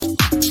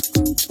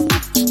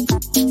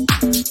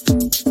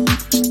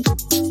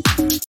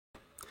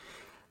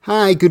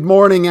Hi, good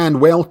morning,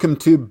 and welcome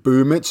to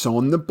Boom It's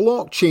on the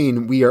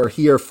Blockchain. We are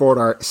here for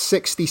our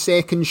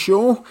 60-second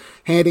show,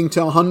 heading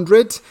to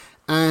 100.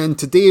 And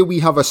today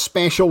we have a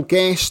special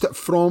guest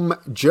from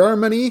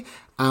Germany,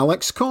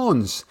 Alex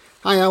Cons.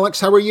 Hi, Alex,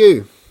 how are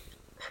you?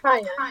 Hi,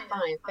 I'm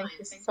fine. Thank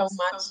you so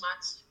much.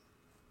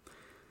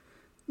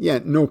 Yeah,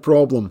 no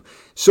problem.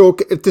 So,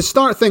 to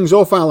start things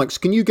off, Alex,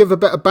 can you give a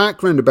bit of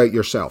background about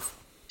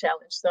yourself?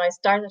 Challenge. So I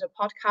started a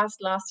podcast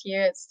last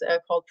year. It's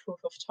called Proof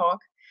of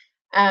Talk,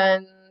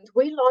 and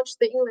we launched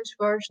the English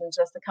version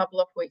just a couple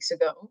of weeks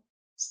ago.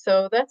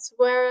 So that's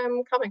where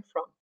I'm coming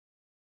from.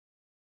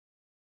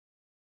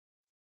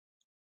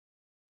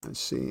 Let's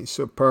see.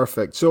 So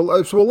perfect. So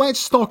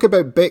let's talk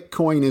about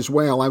Bitcoin as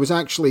well. I was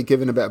actually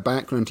giving a bit of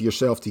background to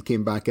yourself till you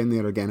came back in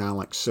there again,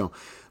 Alex. So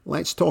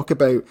let's talk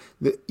about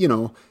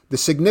the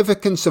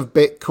significance of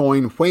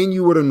Bitcoin, when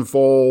you were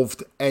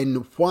involved,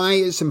 and why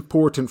it's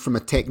important from a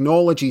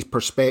technology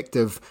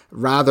perspective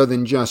rather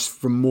than just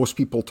from most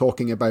people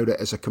talking about it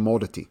as a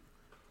commodity.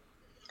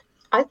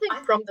 I think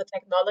from the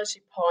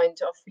technology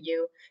point of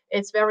view,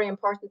 it's very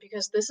important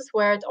because this is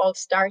where it all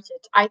started.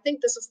 I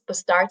think this is the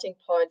starting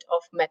point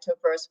of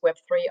Metaverse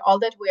Web3, all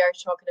that we are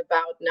talking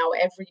about now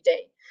every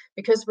day.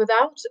 Because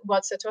without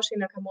what Satoshi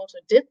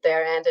Nakamoto did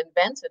there and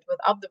invented,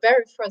 without the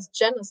very first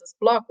Genesis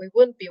block, we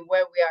wouldn't be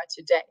where we are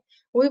today.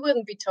 We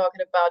wouldn't be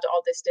talking about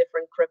all these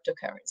different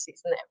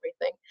cryptocurrencies and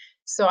everything.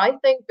 So I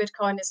think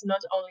Bitcoin is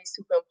not only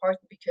super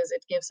important because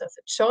it gives us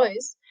a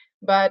choice,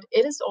 but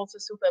it is also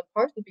super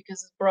important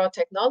because it brought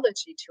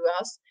technology to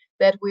us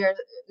that we are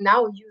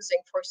now using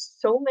for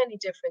so many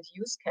different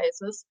use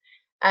cases.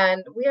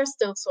 And we are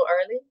still so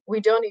early. We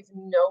don't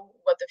even know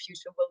what the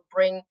future will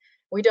bring.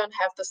 We don't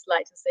have the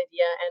slightest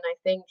idea. And I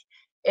think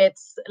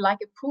it's like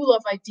a pool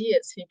of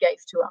ideas he gave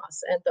to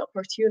us and the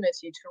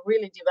opportunity to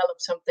really develop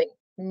something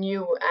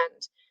new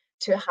and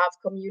to have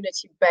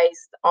community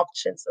based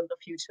options in the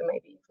future,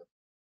 maybe even.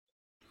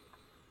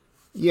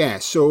 Yeah,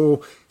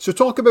 so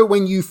talk about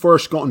when you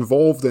first got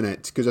involved in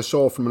it, because I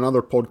saw from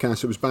another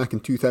podcast it was back in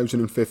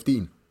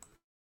 2015.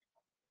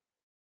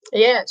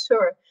 Yeah,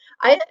 sure.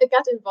 I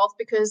got involved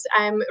because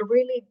I'm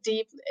really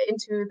deep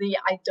into the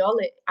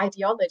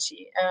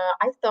ideology.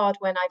 I thought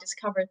when I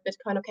discovered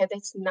Bitcoin, okay,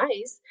 that's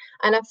nice.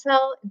 And I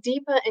fell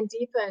deeper and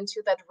deeper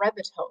into that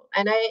rabbit hole.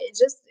 And I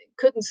just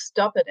couldn't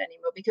stop it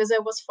anymore because I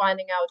was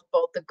finding out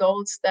about the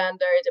gold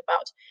standard,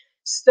 about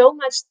so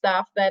much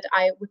stuff that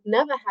I would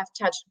never have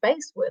touched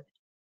base with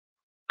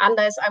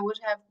unless I would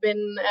have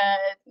been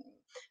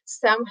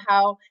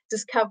somehow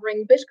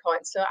discovering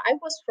Bitcoin. So I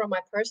was, from my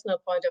personal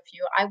point of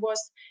view, I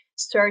was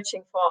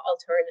searching for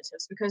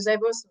alternatives because I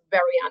was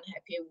very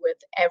unhappy with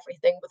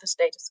everything, with the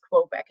status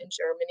quo back in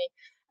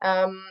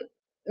Germany.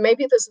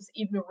 Maybe this is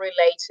even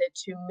related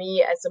to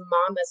me as a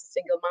mom, as a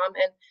single mom,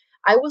 and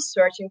I was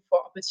searching for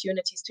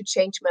opportunities to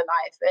change my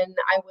life, and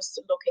I was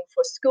looking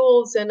for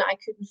schools, and I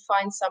couldn't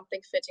find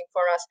something fitting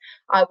for us.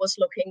 I was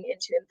looking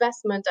into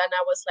investment, and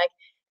I was like,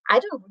 I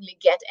don't really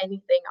get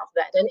anything of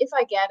that. And if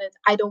I get it,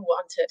 I don't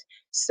want it.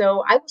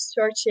 So I was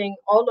searching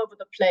all over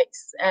the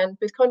place, and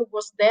Bitcoin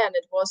was there, and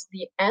it was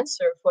the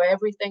answer for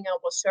everything I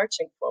was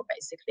searching for,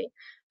 basically.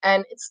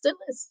 And it still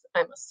is,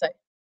 I must say.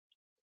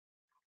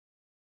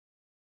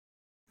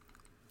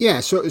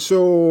 Yeah,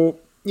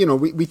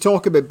 we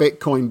talk about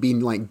Bitcoin being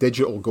like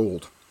digital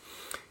gold,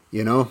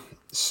 you know?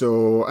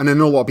 So, and I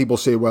know a lot of people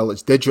say, well,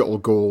 it's digital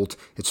gold,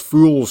 it's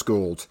fool's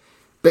gold.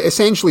 But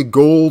essentially,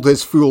 gold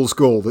is fool's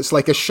gold. It's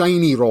like a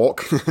shiny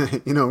rock,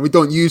 we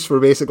don't use for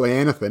basically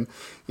anything,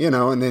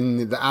 and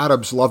then the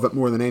Arabs love it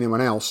more than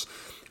anyone else.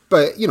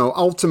 But,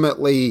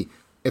 ultimately,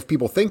 if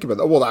people think about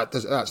it, well,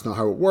 that's not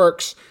how it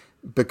works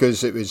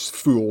because it was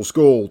fool's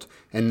gold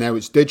and now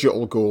it's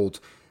digital gold.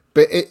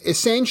 But it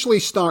essentially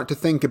start to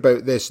think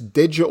about this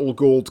digital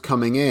gold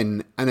coming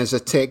in, and as a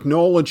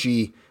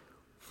technology,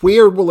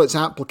 where will its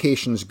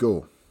applications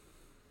go?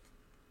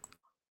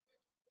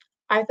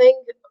 I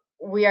think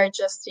we are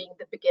just seeing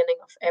the beginning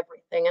of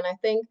everything. And I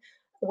think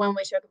when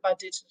we talk about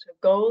digital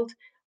gold,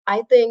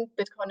 I think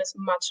Bitcoin is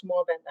much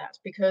more than that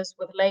because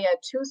with layer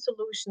two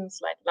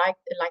solutions like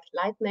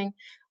Lightning,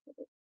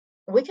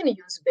 we can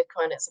use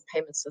Bitcoin as a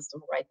payment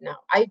system right now.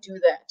 I do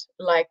that,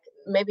 like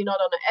maybe not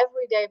on an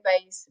everyday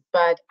base,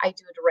 but I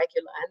do it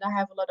regular. And I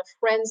have a lot of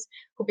friends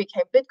who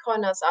became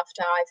Bitcoiners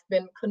after I've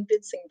been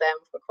convincing them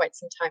for quite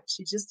some time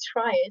to just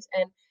try it.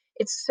 And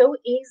it's so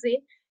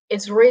easy.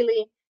 It's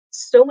really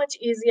so much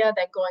easier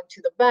than going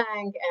to the bank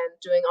and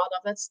doing all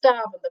of that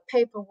stuff and the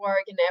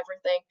paperwork and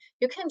everything.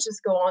 You can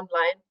just go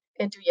online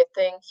and do your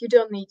thing. You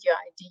don't need your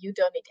ID. You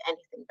don't need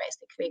anything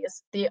basically.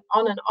 It's the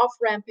on and off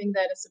ramping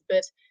that is a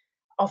bit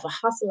of a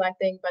hustle, I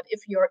think. But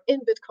if you're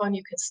in Bitcoin,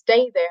 you can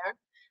stay there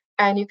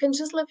and you can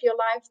just live your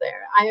life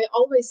there. I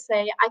always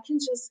say I can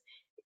just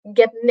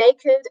get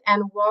naked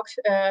and walk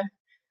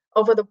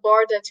over the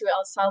border to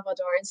El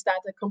Salvador and start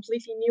a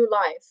completely new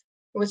life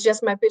with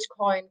just my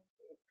Bitcoin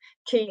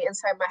key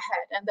inside my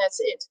head, and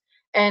that's it.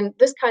 And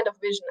this kind of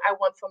vision I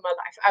want for my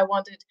life. I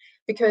want it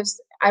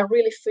because I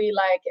really feel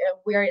like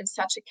we're in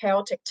such a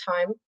chaotic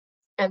time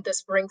and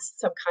this brings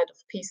some kind of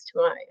peace to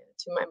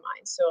my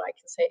mind. So I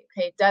can say,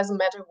 okay, it doesn't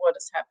matter what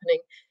is happening.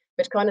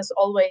 Bitcoin is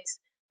always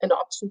an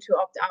option to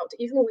opt out.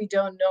 Even we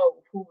don't know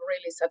who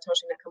really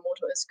Satoshi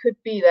Nakamoto is. Could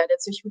be that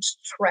it's a huge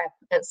trap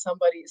and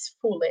somebody is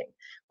fooling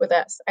with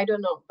us. I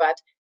don't know, but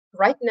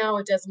right now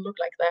it doesn't look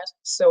like that.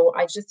 So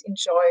I just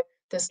enjoy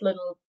this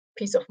little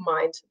peace of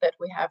mind that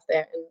we have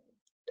there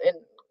in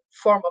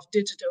form of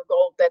digital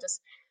gold that is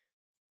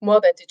more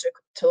than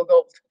digital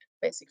gold.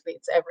 Basically,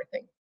 it's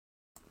everything.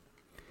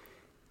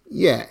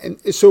 Yeah, and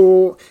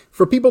so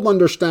for people to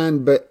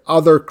understand, but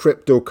other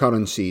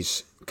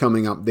cryptocurrencies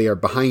coming up there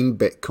behind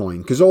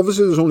Bitcoin, because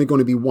obviously there's only going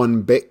to be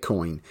one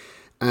Bitcoin,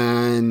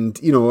 and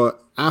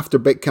after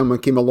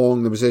Bitcoin came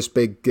along, there was this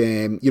big,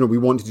 we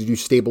wanted to do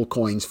stable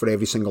coins for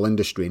every single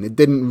industry, and it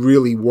didn't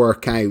really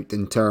work out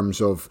in terms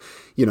of,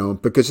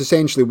 because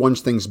essentially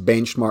once things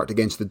benchmarked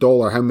against the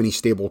dollar, how many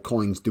stable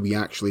coins do we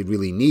actually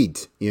really need,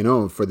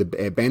 for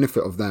the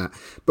benefit of that?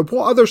 But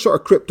what other sort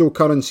of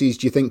cryptocurrencies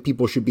do you think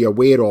people should be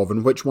aware of,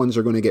 and which ones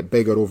are going to get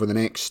bigger over the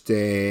next,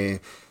 say,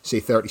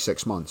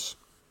 36 months?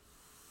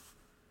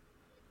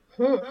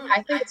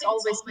 I think it's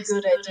always a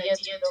good idea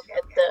to look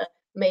at the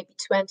maybe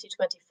 20,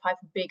 25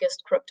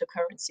 biggest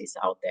cryptocurrencies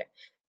out there.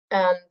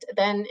 And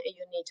then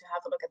you need to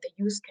have a look at the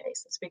use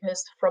cases,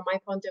 because from my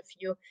point of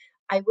view,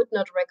 I would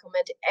not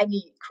recommend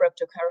any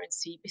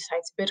cryptocurrency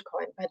besides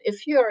Bitcoin. But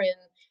if you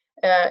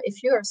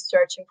are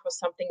searching for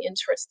something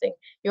interesting,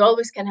 you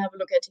always can have a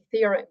look at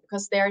Ethereum,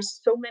 because there are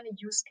so many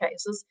use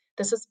cases.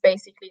 This is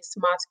basically a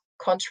smart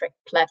contract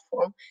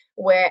platform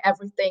where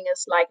everything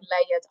is like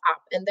layered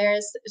up, and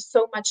there's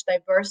so much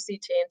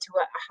diversity into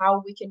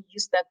how we can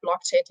use that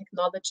blockchain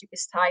technology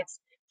besides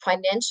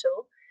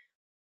financial.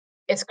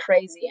 It's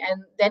crazy.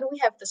 And then we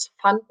have this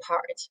fun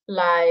part,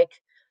 like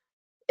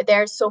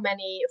there's so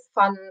many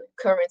fun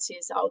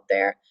currencies out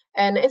there,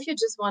 and if you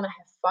just want to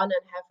have fun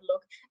and have a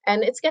look,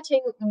 and it's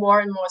getting more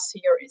and more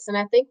serious, and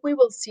I think we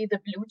will see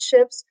the blue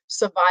chips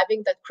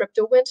surviving that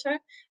crypto winter,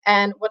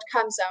 and what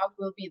comes out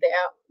will be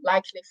there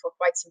likely for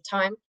quite some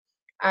time.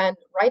 And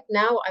right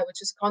now I would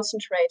just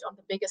concentrate on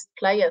the biggest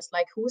players,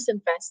 like who's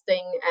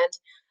investing,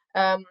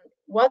 and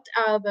what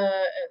are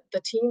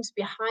the teams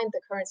behind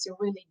the currency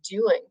really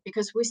doing,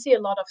 because we see a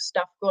lot of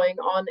stuff going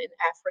on in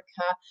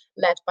Africa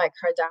led by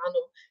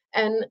Cardano.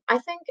 And I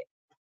think,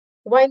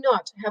 why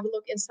not have a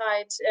look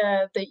inside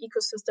the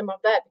ecosystem of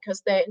that,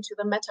 because they're into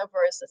the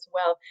metaverse as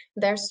well.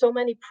 There's so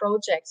many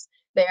projects.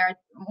 They are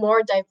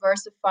more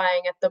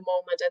diversifying at the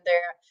moment, and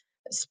they're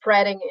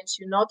spreading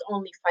into not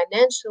only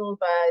financial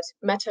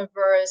but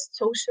metaverse,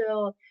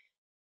 social,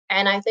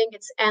 and I think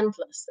it's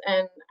endless.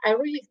 And I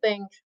really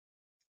think,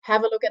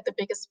 have a look at the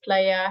biggest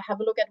player, have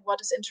a look at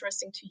what is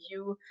interesting to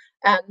you,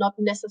 and not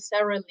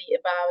necessarily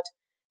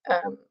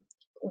about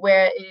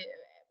where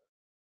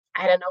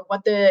I don't know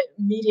what the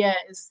media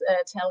is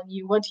telling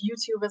you, what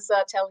YouTubers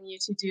are telling you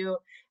to do.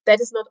 That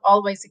is not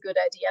always a good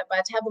idea,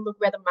 but have a look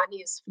where the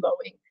money is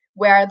flowing,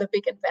 where are the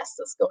big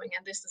investors going,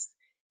 and this is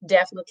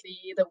definitely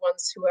the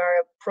ones who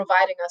are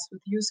providing us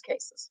with use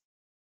cases.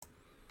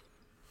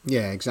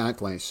 Yeah,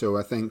 exactly. So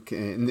I think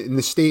in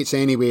the States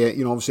anyway,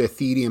 obviously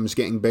Ethereum's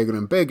getting bigger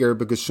and bigger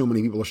because so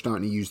many people are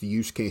starting to use the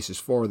use cases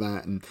for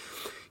that. And,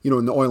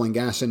 in the oil and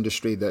gas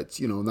industry,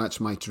 that's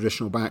my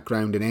traditional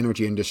background in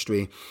energy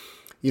industry.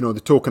 The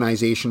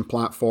tokenization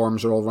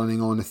platforms are all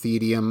running on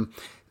Ethereum.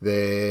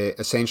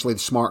 Essentially the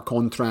smart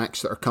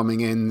contracts that are coming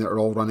in that are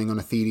all running on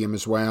Ethereum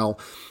as well.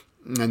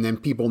 And then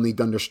people need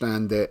to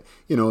understand that,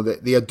 that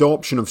the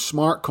adoption of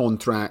smart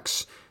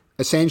contracts,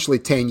 essentially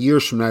 10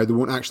 years from now, there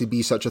won't actually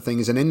be such a thing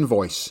as an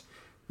invoice.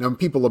 Now,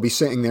 people will be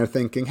sitting there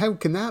thinking, how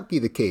can that be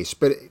the case?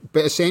 But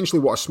essentially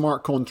what a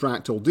smart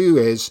contract will do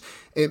is,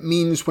 it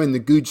means when the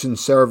goods and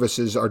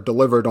services are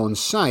delivered on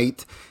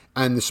site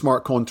and the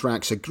smart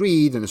contract's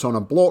agreed and it's on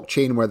a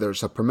blockchain, whether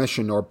it's a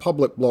permission or a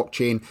public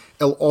blockchain,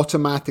 it'll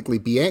automatically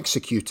be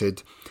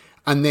executed,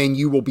 and then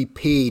you will be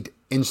paid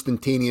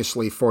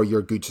instantaneously for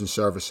your goods and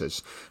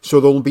services. So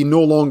there'll be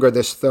no longer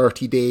this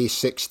 30-day,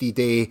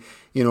 60-day,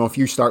 if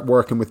you start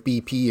working with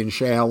BP and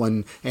Shell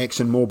and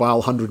ExxonMobil,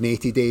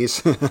 180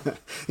 days,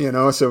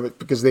 so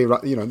because they,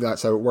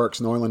 that's how it works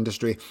in the oil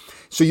industry.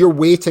 So you're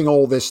waiting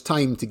all this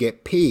time to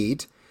get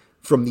paid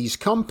from these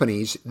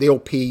companies. They'll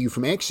pay you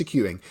from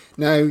executing.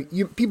 Now,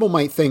 people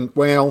might think,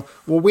 well,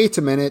 wait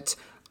a minute,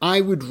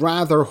 I would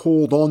rather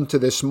hold on to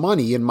this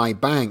money in my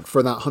bank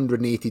for that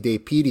 180-day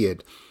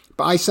period.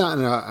 But I sat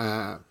in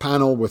a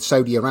panel with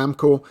Saudi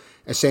Aramco,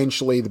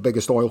 essentially the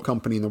biggest oil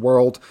company in the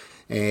world,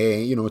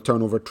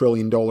 turnover $1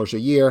 trillion a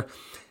year.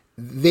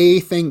 They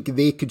think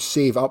they could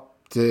save up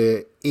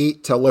to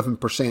 8 to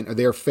 11% of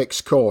their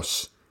fixed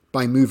costs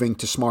by moving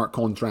to smart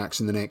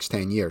contracts in the next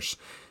 10 years.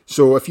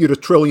 So if you're a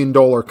 $1 trillion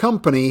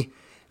company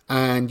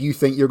and you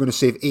think you're going to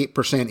save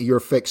 8% of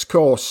your fixed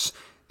costs,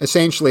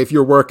 essentially, if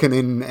you're working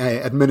in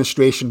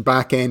administration,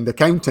 back-end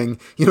accounting,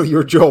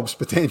 your job's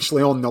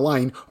potentially on the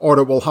line, or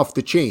it will have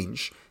to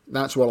change.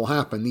 that's what will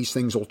happen. These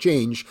things will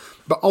change.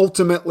 But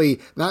ultimately,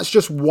 that's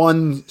just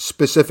one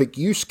specific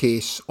use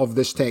case of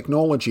this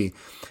technology.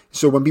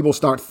 So when people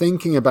start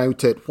thinking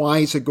about it, why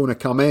is it going to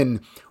come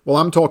in? Well,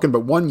 I'm talking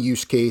about one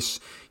use case.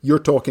 You're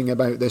talking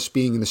about this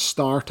being the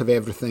start of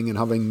everything and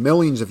having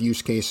millions of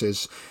use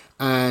cases.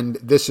 And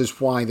this is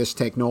why this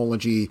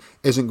technology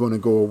isn't going to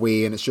go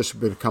away, and it's just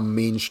become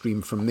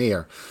mainstream from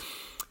there.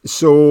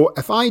 So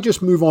if I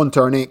just move on to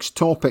our next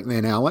topic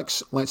then,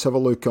 Alex, let's have a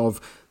look of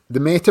the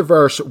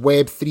metaverse,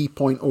 Web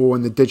 3.0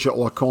 and the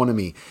digital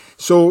economy.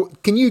 So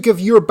can you give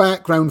your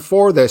background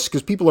for this?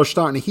 Because people are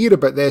starting to hear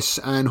about this,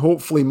 and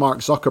hopefully Mark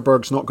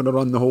Zuckerberg's not going to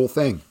run the whole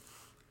thing.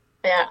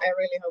 Yeah, I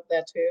really hope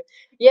that too.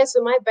 Yeah,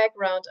 so my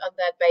background on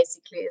that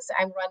basically is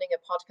I'm running a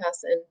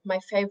podcast, and my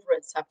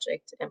favorite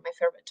subject and my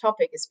favorite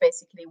topic is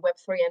basically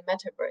Web3 and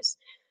metaverse.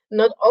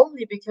 Not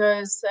only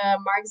because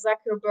Mark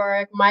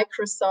Zuckerberg,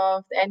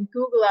 Microsoft, and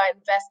Google are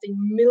investing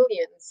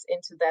millions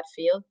into that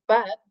field,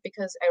 but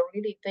because I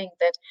really think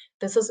that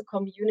this is a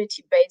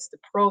community-based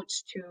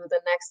approach to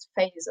the next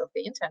phase of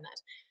the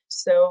internet.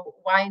 So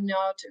why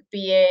not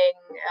being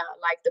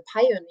like the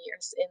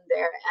pioneers in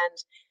there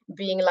and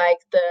being like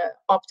the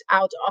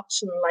opt-out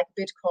option like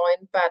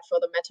Bitcoin, but for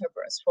the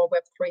metaverse, for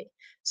Web3.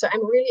 So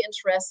I'm really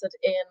interested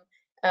in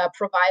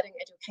providing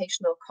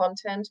educational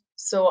content.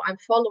 So I'm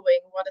following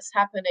what is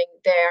happening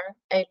there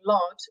a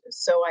lot,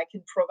 so I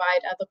can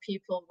provide other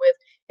people with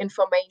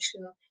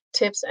information,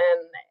 tips,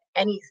 and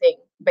anything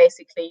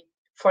basically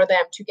for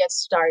them to get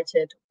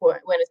started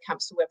when it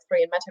comes to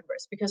Web3 and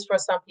metaverse. Because for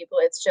some people,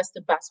 it's just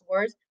a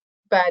buzzword,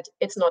 but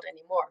it's not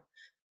anymore.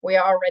 We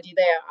are already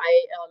there.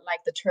 I like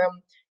the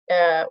term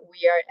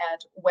we are at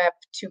Web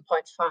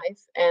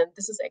 2.5, and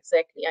this is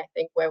exactly, I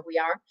think, where we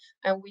are.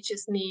 And we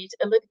just need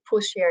a little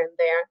push here and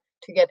there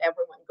to get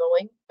everyone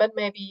going, but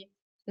maybe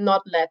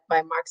not led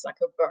by Mark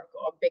Zuckerberg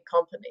or big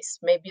companies.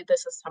 Maybe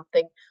this is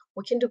something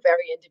we can do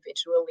very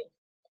individually.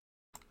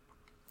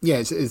 Yeah,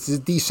 it's the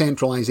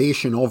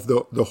decentralization of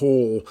the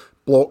whole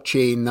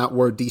blockchain. That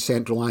word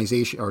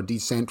decentralization or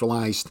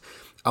decentralized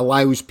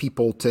allows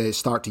people to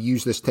start to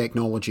use this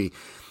technology.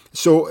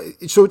 So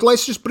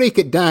let's just break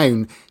it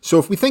down. So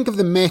if we think of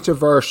the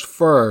metaverse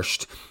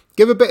first,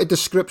 give a bit of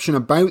description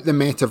about the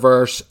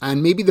metaverse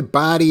and maybe the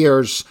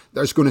barriers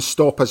that is going to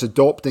stop us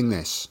adopting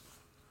this.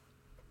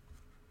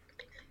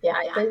 Yeah,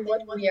 I think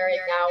what we are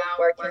now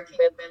working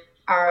with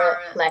are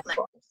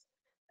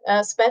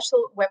platforms,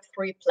 special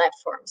Web3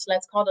 platforms.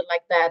 Let's call it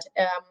like that.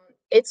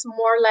 It's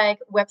more like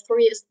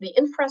Web3 is the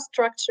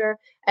infrastructure,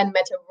 and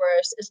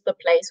Metaverse is the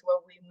place where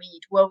we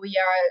meet, where we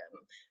are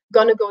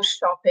gonna go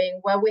shopping,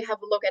 where we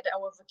have a look at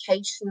our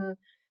vacation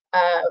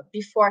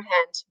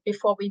beforehand,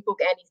 before we book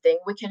anything.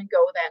 We can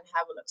go there and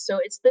have a look. So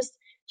it's this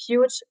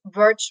huge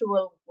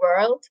virtual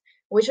world,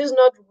 which is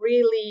not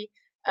really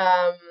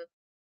um,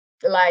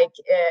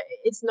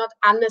 it's not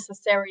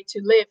unnecessary to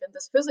live in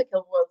this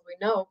physical world, we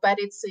know, but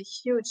it's a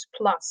huge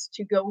plus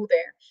to go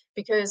there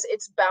because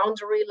it's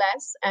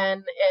boundaryless,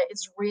 and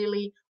it's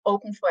really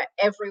open for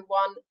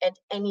everyone and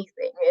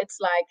anything. It's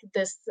like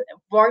this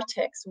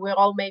vortex we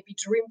all maybe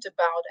dreamed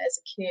about as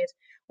a kid.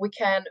 We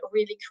can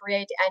really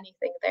create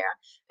anything there,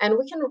 and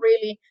we can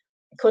really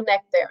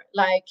connect there.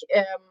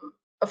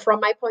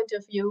 From my point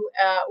of view,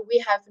 we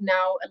have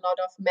now a lot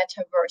of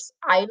metaverse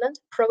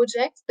island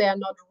projects. They are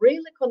not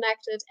really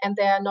connected, and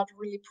they are not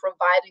really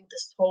providing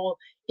this whole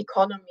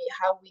economy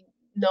how we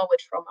know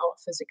it from our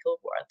physical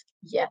world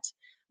yet.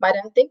 But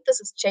I think this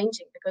is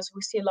changing because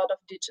we see a lot of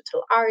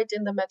digital art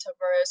in the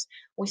metaverse.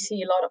 We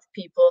see a lot of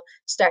people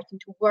starting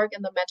to work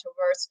in the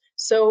metaverse.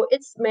 So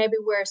it's maybe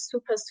we're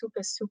super,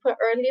 super, super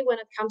early when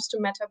it comes to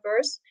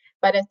metaverse,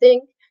 but I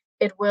think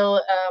it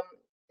will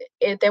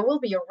there will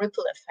be a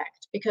ripple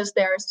effect because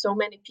there are so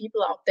many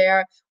people out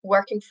there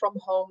working from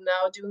home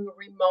now, doing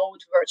remote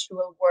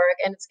virtual work,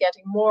 and it's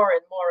getting more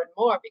and more and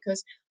more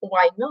because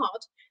why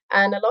not?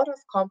 And a lot of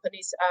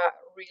companies are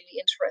really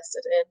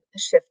interested in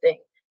shifting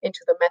into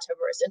the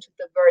metaverse, into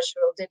the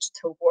virtual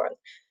digital world.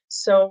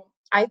 So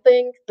I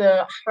think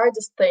the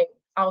hardest thing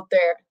out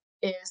there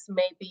is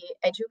maybe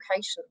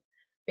education,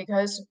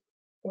 because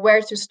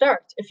where to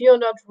start? If you're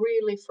not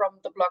really from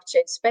the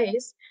blockchain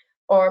space,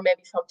 or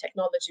maybe from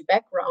technology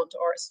background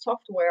or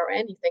software or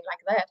anything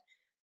like that,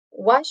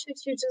 why should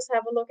you just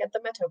have a look at the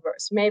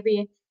metaverse?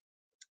 Maybe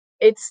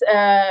it's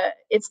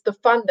the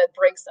fun that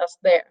brings us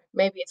there.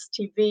 Maybe it's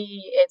TV,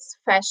 it's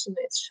fashion,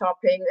 it's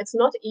shopping. It's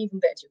not even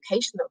the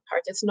educational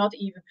part. It's not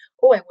even,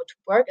 oh, I want to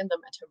work in the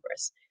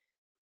metaverse.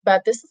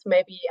 But this is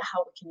maybe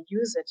how we can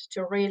use it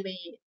to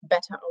really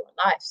better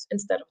our lives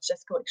instead of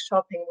just going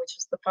shopping, which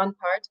is the fun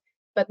part.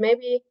 But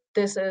maybe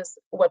this is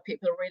what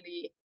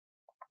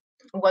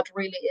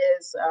really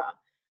is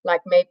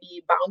like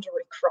maybe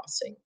boundary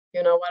crossing.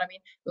 You know what I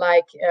mean?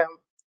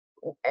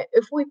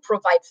 If we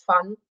provide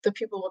fun, the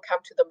people will come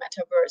to the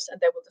metaverse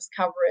and they will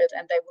discover it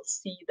and they will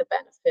see the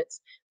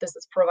benefits this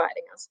is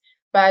providing us.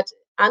 But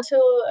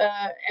until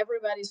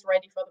everybody's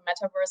ready for the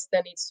metaverse,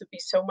 there needs to be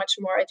so much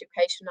more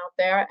education out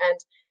there. And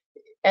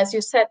as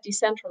you said,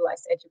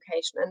 decentralized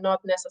education and not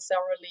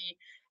necessarily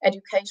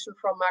education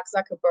from Mark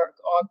Zuckerberg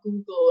or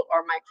Google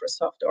or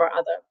Microsoft or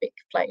other big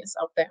players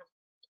out there.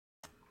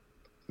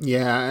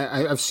 Yeah,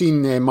 I've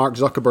seen Mark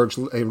Zuckerberg's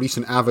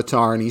recent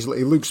avatar, and he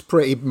looks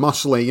pretty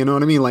muscly. You know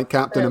what I mean, like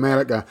Captain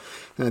America.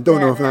 And I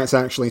don't know if that's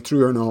actually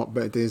true or not,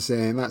 but it is.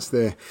 It's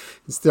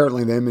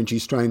certainly the image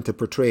he's trying to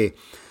portray.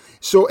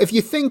 So if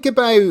you think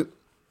about,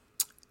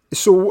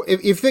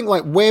 if you think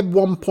like Web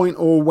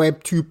 1.0,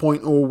 Web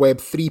 2.0, Web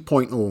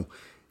 3.0,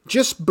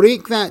 just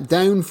break that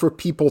down for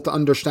people to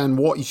understand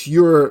what is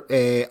your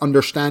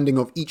understanding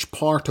of each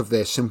part of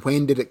this, and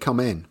when did it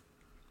come in?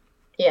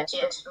 Yes.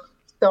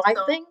 So I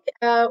think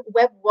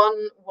Web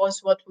 1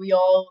 was what we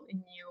all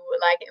knew.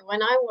 Like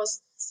when I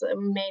was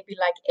maybe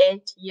like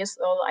 8 years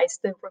old, I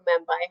still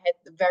remember I had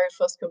the very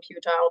first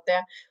computer out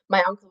there.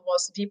 My uncle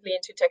was deeply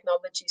into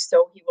technology,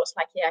 so he was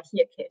like, "Yeah,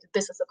 here, kid,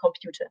 this is a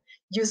computer.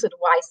 Use it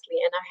wisely."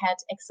 And I had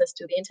access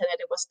to the internet.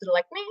 It was still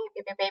like beep,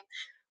 beep, beep, beep,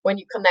 when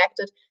you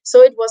connected.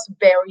 So it was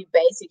very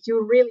basic. You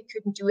really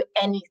couldn't do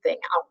anything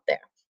out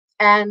there.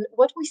 And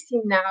what we see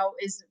now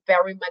is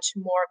very much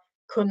more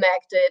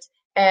connected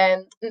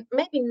and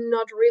maybe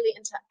not really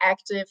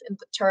interactive in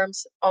the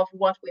terms of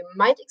what we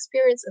might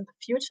experience in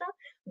the future,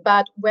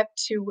 but Web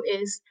 2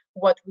 is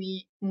what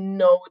we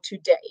know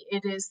today.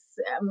 It is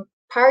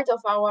part of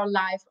our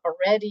life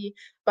already,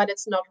 but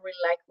it's not really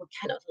like we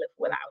cannot live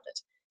without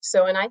it.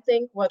 So, and I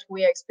think what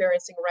we are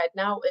experiencing right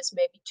now is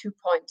maybe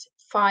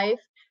 2.5.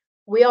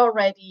 We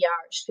already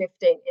are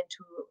shifting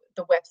into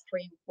the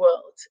Web3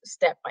 world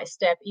step by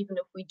step, even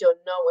if we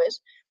don't know it.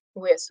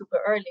 We're super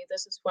early,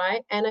 this is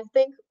why. And I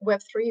think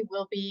Web3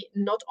 will be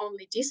not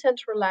only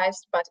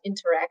decentralized, but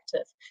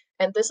interactive.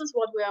 And this is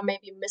what we are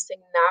maybe missing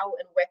now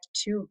in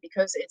Web2,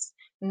 because it's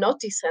not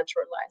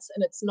decentralized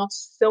and it's not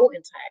so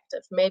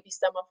interactive. Maybe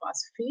some of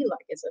us feel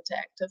like it's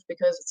interactive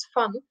because it's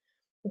fun.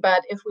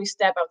 But if we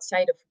step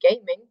outside of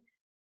gaming,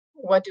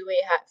 what do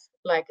we have?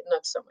 Like,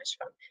 not so much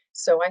fun.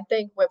 So I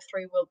think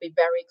Web3 will be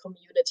very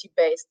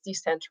community-based,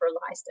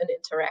 decentralized, and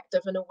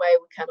interactive in a way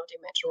we cannot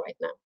imagine right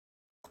now.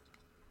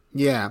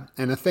 Yeah,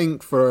 and I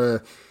think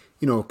for,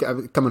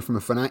 coming from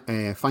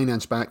a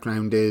finance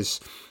background,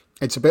 it's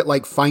a bit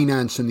like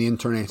finance and the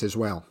internet as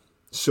well.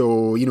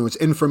 So, it's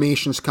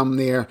information's come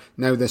there,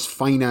 now this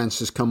finance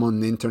has come on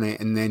the internet,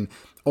 and then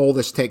all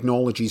this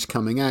technology's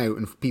coming out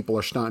and people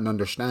are starting to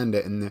understand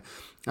it. And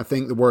I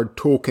think the word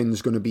token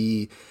is going to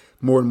be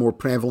more and more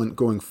prevalent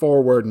going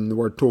forward, and the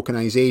word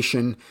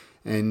tokenization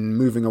and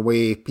moving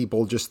away,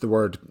 people just the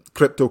word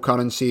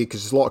cryptocurrency,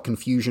 because there's a lot of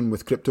confusion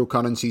with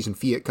cryptocurrencies and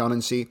fiat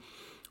currency,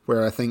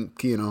 where I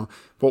think,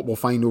 what we'll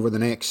find over the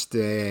next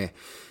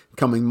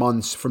coming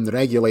months from the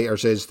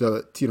regulators is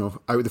that,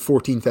 out of the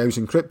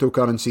 14,000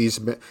 cryptocurrencies,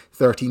 about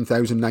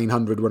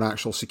 13,900 were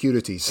actual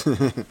securities.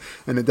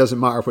 And it doesn't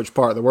matter which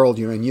part of the world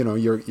you're in,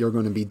 you're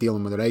going to be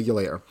dealing with a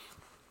regulator.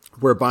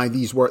 Whereby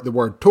the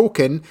word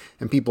token,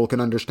 and people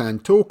can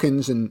understand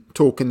tokens, and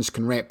tokens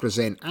can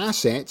represent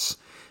assets.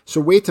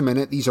 So wait a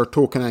minute, these are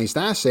tokenized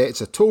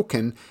assets, a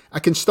token. I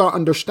can start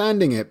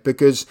understanding it,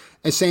 because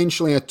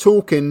essentially a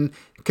token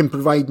can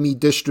provide me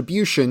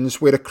distributions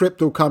where a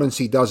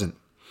cryptocurrency doesn't.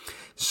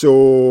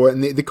 So,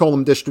 and they call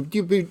them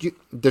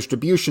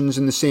distributions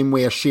in the same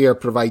way a share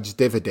provides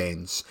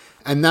dividends.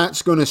 And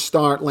that's going to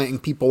start letting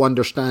people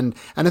understand.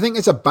 And I think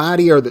it's a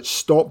barrier that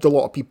stopped a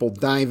lot of people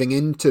diving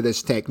into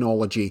this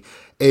technology,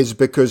 is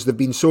because they've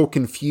been so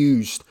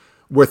confused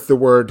with the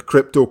word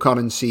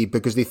cryptocurrency,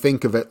 because they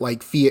think of it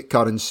like fiat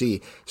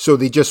currency. So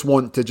they just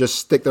want to just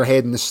stick their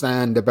head in the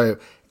sand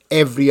about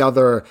every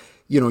other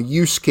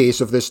use case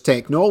of this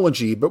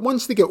technology. But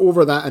once they get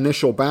over that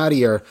initial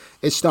barrier,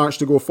 it starts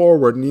to go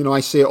forward. And,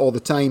 I say it all the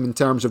time in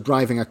terms of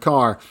driving a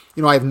car.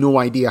 I have no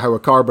idea how a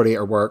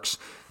carburetor works,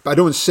 but I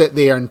don't sit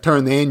there and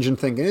turn the engine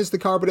thinking, is the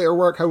carburetor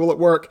work? How will it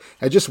work?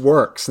 It just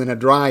works. Then I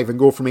drive and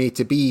go from A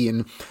to B.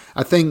 And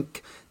I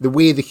think the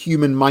way the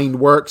human mind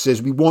works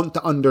is we want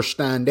to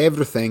understand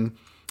everything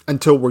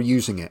until we're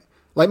using it.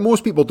 Like,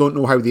 most people don't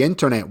know how the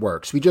internet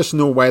works. We just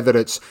know whether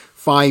it's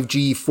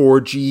 5G,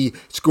 4G,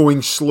 it's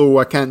going slow,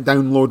 I can't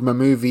download my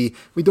movie.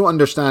 We don't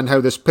understand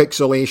how this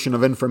pixelation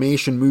of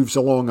information moves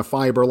along a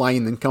fiber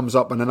line and comes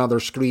up on another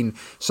screen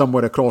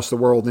somewhere across the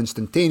world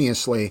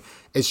instantaneously.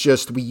 It's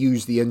just we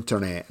use the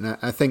internet. And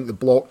I think the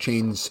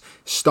blockchain's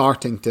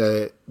starting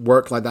to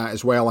work like that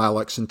as well,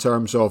 Alex, in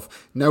terms of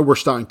now we're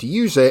starting to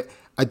use it.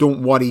 I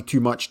don't worry too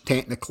much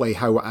technically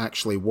how it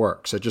actually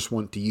works. I just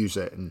want to use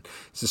it. And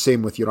it's the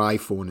same with your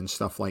iPhone and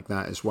stuff like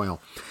that as well.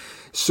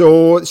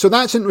 So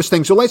that's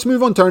interesting. So let's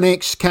move on to our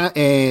next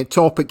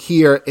topic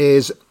here,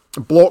 is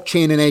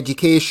blockchain and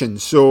education.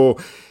 So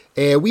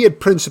we had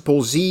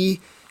Principal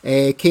Z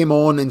came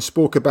on and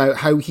spoke about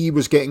how he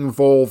was getting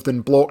involved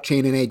in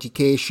blockchain and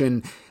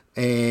education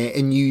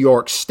in New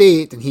York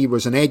State, and he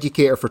was an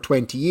educator for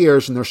 20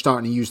 years, and they're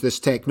starting to use this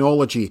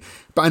technology.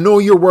 But I know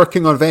you're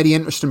working on a very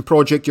interesting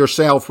project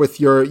yourself with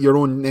your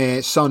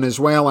own son as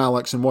well,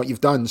 Alex, and what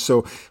you've done.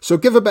 So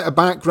give a bit of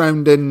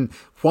background in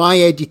why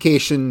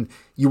education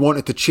you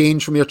wanted to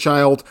change from your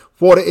child,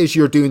 what it is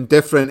you're doing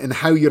different, and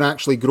how you're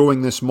actually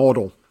growing this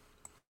model.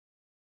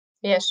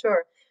 Yeah,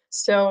 sure.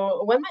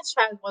 So when my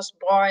child was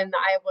born,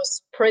 I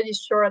was pretty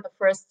sure the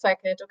first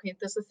second, okay,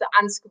 this is the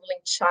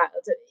unschooling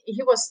child.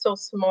 He was so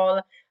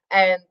small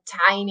and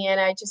tiny,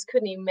 and I just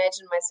couldn't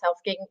imagine myself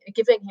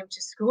giving him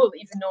to school,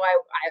 even though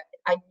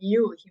I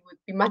knew he would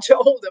be much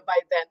older by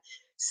then.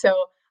 So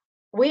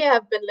we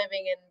have been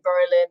living in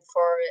Berlin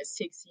for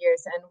 6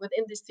 years, and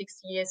within these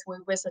 6 years, we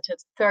visited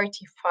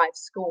 35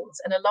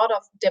 schools and a lot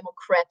of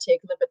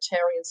democratic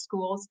libertarian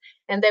schools.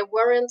 And they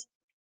weren't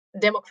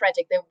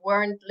democratic, they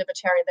weren't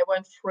libertarian, they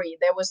weren't free,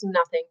 there was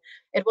nothing.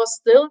 It was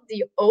still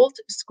the old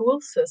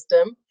school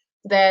system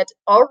that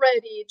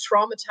already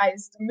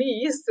traumatized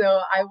me.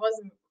 So I was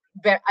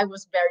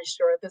very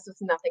sure this is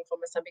nothing for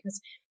my son,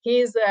 because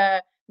he's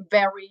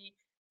very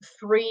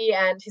free,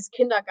 and his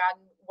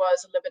kindergarten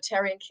was a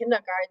libertarian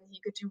kindergarten. He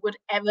could do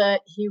whatever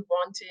he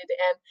wanted,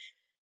 and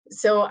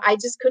so I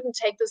just couldn't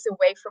take this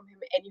away from him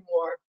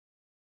anymore.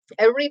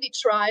 I really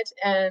tried,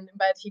 and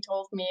but he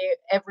told me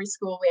every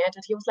school we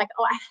entered, he was like,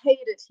 "Oh, I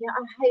hate it here.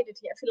 I hate it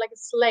here. I feel like a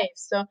slave."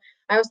 So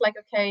I was like,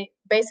 "Okay."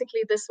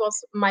 Basically, this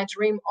was my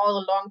dream all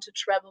along, to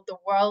travel the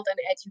world and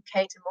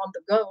educate him on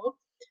the go.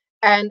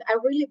 And I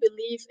really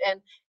believe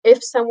in,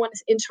 if someone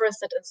is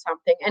interested in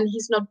something and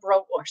he's not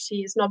broke, or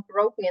she is not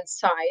broken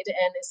inside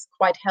and is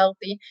quite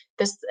healthy,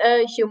 this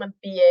human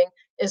being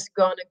is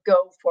gonna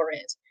go for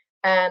it.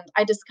 And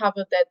I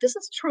discovered that this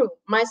is true.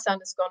 My son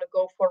is gonna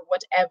go for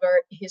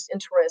whatever his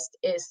interest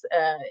is,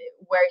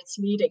 where it's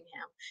leading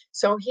him.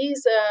 So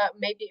he's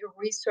maybe a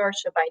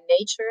researcher by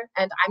nature,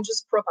 and I'm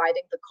just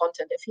providing the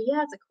content. If he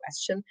has a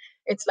question,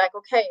 it's like,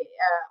 okay,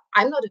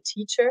 I'm not a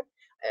teacher.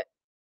 Uh,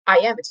 I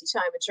am a teacher.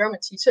 I'm a German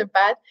teacher,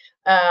 but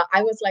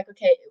I was like,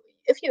 okay,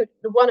 if you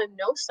want to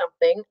know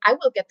something, I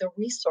will get the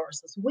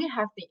resources. We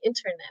have the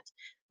internet.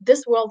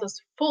 This world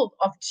is full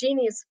of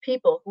genius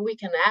people who we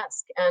can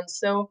ask. And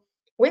so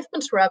we've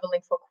been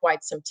traveling for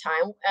quite some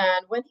time.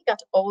 And when he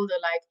got older,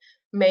 like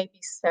maybe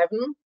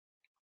 7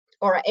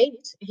 or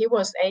 8, he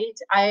was 8,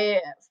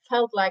 I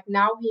felt like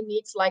now he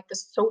needs like the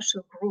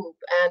social group.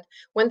 And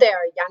when they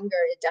are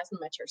younger, it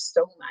doesn't matter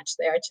so much.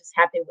 They are just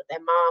happy with their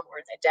mom or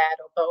their dad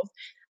or both.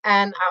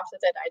 And after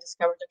that, I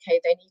discovered, okay,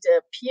 they need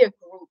a peer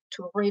group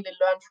to really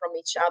learn from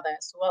each other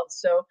as well.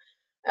 So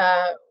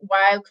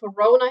while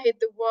Corona hit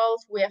the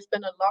world, we have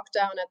been in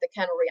lockdown at the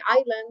Canary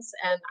Islands,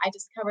 and I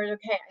discovered,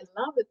 okay, I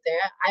love it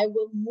there. I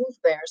will move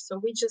there. So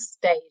we just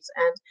stayed,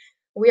 and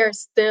we are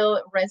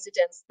still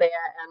residents there,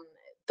 and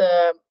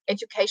the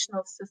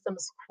educational system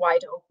is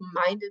quite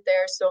open-minded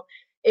there. So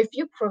if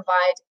you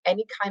provide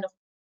any kind of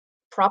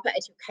proper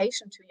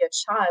education to your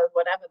child,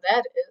 whatever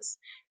that is,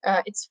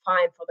 it's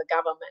fine for the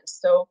government.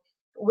 So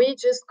we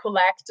just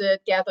collected,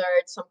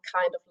 gathered some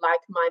kind of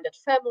like-minded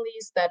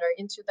families that are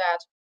into that.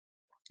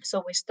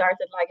 So we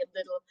started like a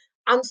little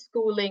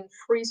unschooling,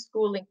 free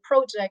schooling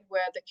project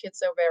where the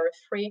kids are very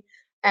free.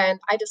 And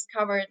I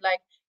discovered, like,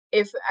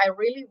 if I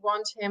really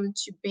want him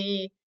to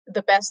be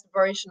the best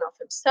version of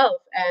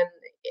himself, and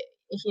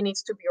he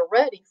needs to be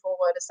ready for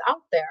what is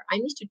out there, I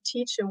need to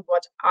teach him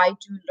what I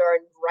do learn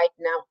right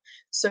now.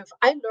 So if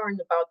I learn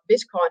about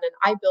Bitcoin and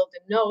I build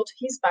a node,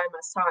 he's by my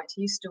side,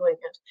 he's doing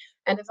it.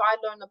 And if I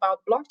learn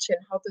about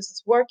blockchain, how this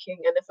is working,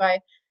 and if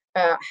I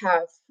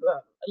have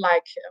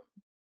like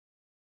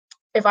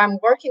if I'm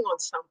working on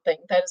something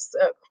that is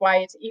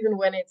quite, even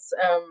when it's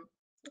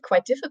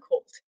quite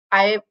difficult,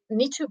 I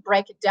need to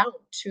break it down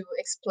to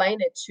explain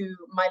it to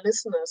my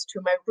listeners,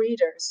 to my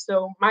readers.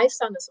 So my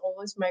son is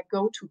always my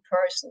go-to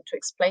person to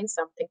explain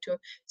something to.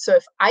 So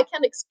if I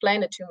can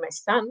explain it to my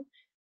son,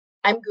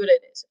 I'm good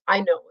at it.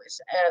 I know it.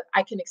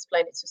 I can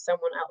explain it to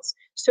someone else.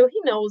 So he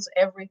knows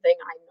everything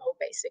I know,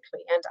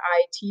 basically. And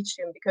I teach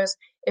him, because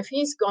if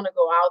he's going to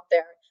go out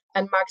there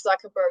and Mark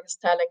Zuckerberg is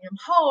telling him,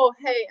 oh,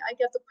 hey, I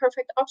got the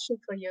perfect option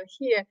for you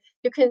here.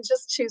 You can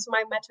just choose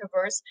my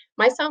metaverse.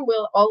 My son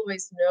will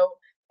always know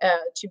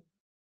to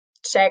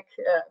check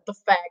the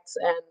facts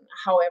and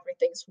how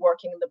everything's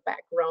working in the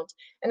background.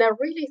 And I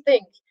really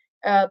think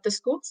the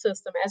school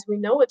system as we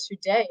know it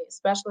today,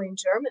 especially in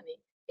Germany,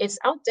 it's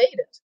outdated.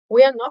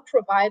 We are not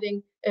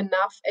providing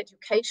enough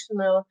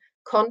educational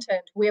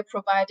content. We are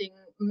providing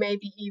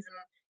maybe even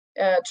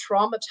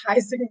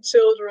traumatizing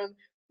children,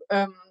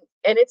 um,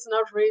 and it's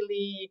not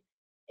really.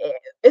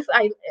 If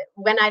I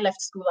when I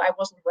left school, I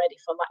wasn't ready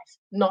for life,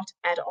 not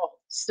at all.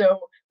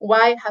 So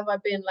why have I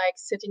been like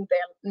sitting there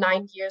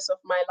 9 years of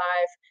my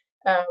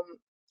life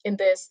in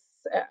this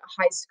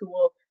high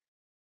school,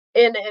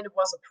 and it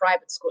was a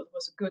private school, it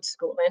was a good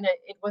school, and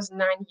it was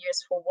 9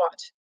 years for what?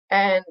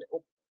 And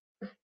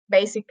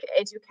basic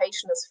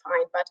education is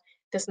fine, but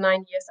this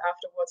 9 years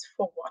afterwards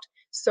for what?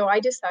 So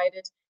I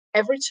decided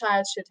every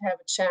child should have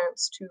a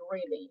chance to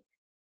really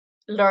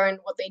learn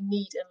what they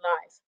need in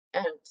life,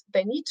 and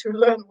they need to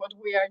learn what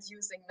we are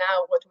using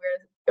now, what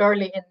we're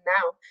early in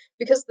now,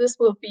 because this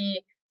will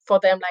be for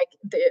them like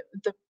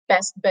the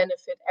best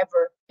benefit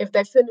ever. If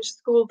they finish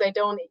school, they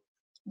know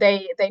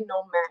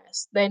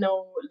math, they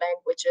know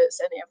languages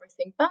and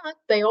everything, but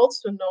they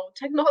also know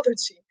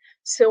technology.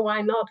 So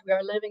why not? We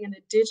are living in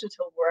a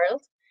digital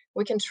world.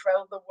 We can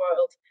travel the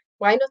world.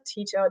 why not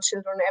teach our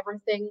children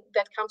everything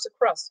that comes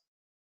across?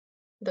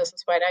 This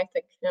is what I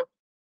think. Yeah.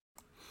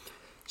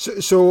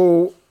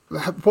 So,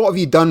 what have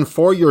you done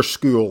for your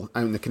school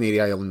out in the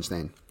Canary Islands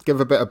then? Give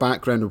a bit of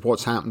background of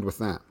what's happened with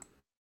that.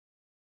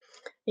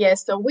 Yeah,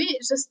 so we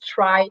just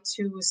try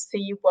to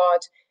see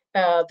what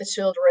the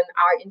children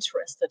are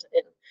interested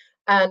in.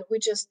 And we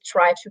just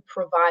try to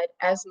provide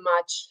as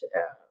much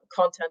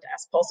content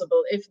as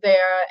possible. If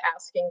they're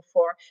asking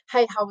for,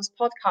 hey, how is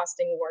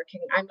podcasting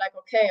working? I'm like,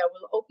 okay, I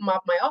will open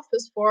up my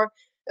office for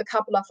a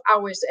couple of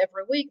hours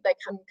every week. They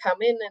can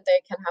come in and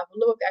they can have a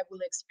look. I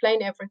will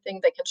explain everything.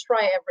 They can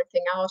try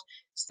everything out.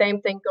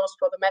 Same thing goes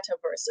for the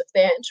metaverse. If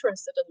they're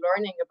interested in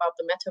learning about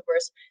the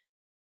metaverse,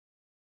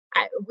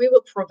 we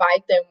will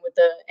provide them with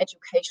the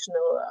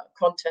educational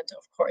content,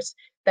 of course.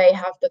 They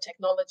have the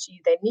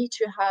technology they need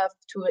to have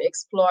to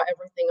explore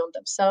everything on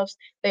themselves.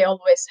 They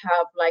always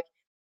have like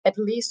at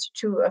least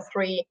 2 or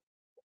 3,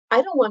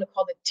 I don't want to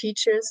call it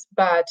teachers,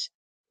 but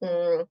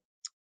mm,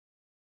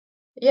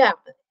 yeah,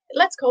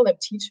 let's call them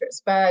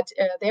teachers, but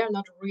they are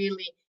not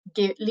really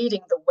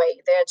leading the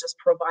way. They're just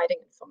providing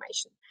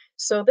information.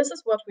 So this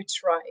is what we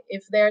try.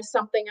 If there's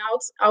something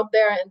else out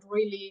there and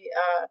really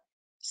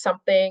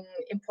something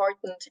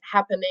important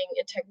happening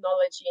in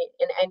technology,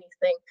 in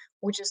anything,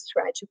 we just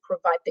try to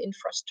provide the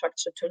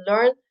infrastructure to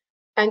learn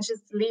and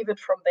just leave it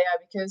from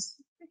there, because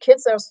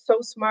kids are so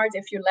smart.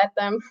 If you let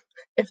them,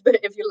 if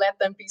you let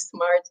them be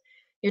smart,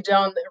 you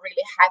don't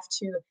really have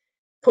to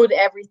put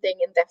everything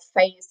in their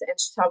face and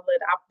shovel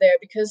it up there,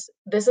 because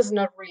this is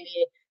not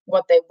really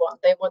what they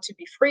want. They want to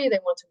be free, they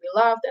want to be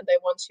loved, and they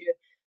want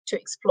to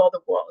explore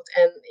the world.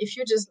 And if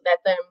you just let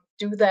them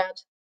do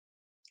that,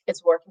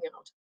 it's working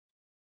out.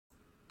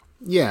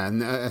 Yeah,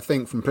 and I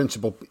think from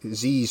Principal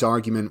Z's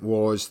argument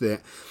was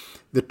that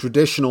the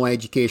traditional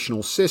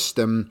educational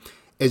system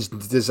is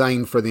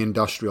designed for the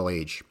industrial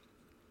age.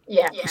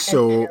 Yeah, and we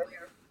So, are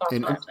of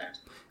and that.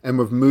 and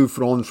we've moved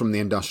on from the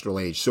industrial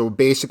age. So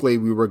basically,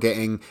 we were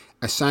getting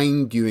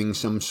assigned doing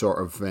some sort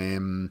of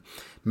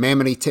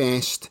memory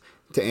test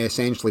to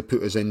essentially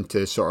put us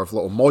into sort of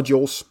little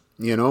modules.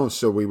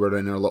 So we were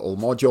in a little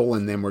module,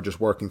 and then we're just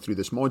working through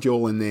this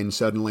module, and then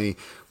suddenly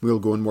we'll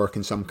go and work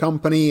in some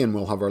company, and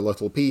we'll have our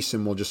little piece,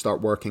 and we'll just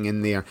start working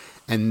in there.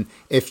 And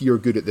if you're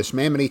good at this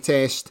memory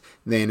test,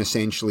 then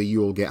essentially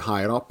you'll get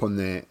higher up on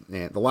the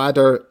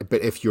ladder.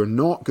 But if you're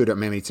not good at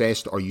memory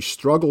test, or you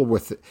struggle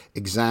with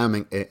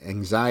exam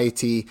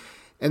anxiety,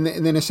 and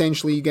then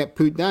essentially you get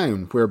put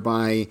down,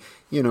 whereby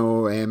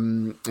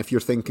if you're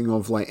thinking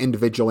of like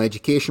individual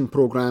education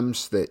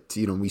programs that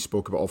we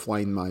spoke about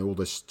offline. My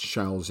oldest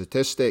child's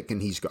autistic, and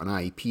he's got an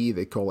IEP,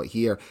 they call it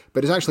here,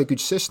 but it's actually a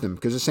good system,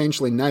 because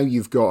essentially now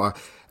you've got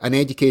an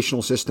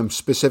educational system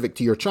specific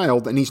to your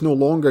child, and he's no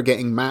longer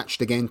getting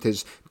matched against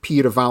his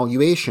peer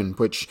evaluation,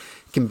 which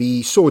can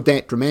be so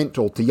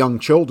detrimental to young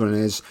children.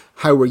 Is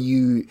how are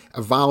you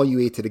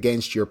evaluated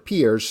against your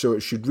peers? So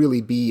it should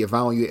really be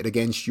evaluated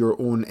against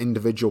your own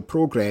individual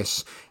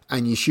progress,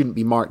 and you shouldn't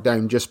be marked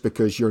down just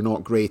because you're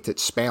not great at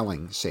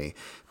spelling, say.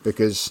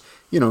 Because,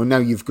 now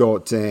you've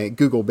got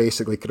Google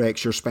basically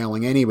corrects your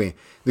spelling anyway.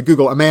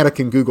 The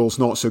American Google's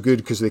not so good,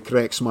 because they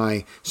corrects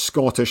my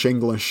Scottish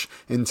English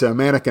into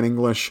American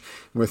English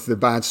with the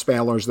bad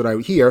spellers that are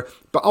out here.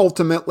 But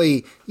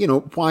ultimately,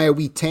 why are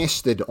we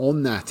tested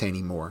on that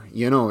anymore?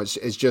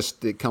 It's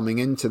just coming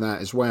into that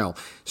as well.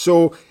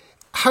 So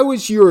how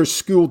is your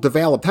school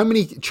developed? How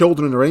many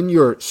children are in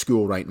your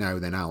school right now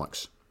then,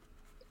 Alex?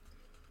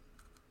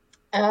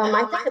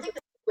 I think at the moment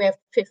we have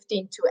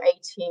 15 to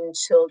 18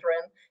 children.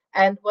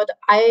 And what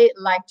I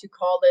like to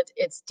call it,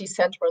 it's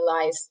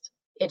decentralized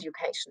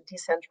education,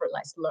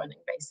 decentralized learning,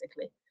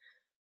 basically.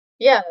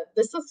 Yeah,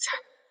 this is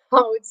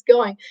how it's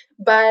going.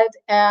 But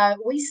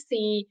we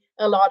see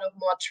a lot of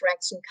more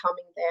traction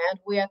coming there. And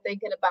we are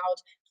thinking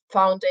about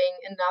founding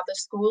another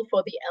school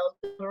for the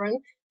elder children,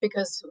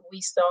 because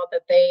we saw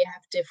that they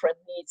have different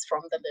needs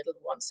from the little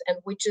ones. And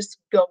we just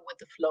go with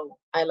the flow.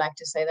 I like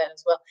to say that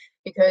as well,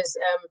 because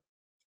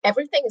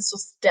everything is so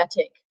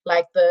static.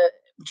 Like the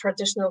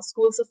traditional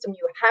school system,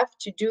 you have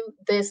to do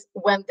this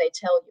when they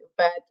tell you.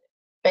 But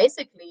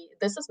basically,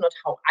 this is not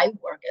how I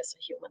work as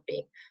a human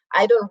being.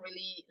 I don't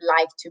really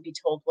like to be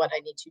told what I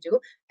need to do.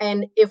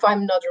 And if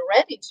I'm not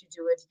ready to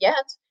do it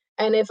yet,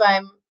 and if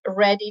I'm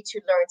ready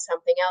to learn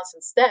something else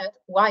instead,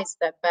 why is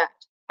that bad?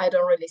 I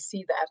don't really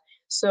see that.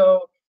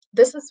 So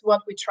this is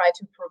what we try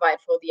to provide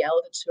for the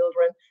elder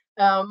children.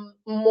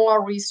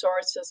 More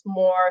resources,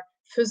 more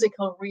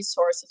physical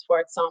resources, for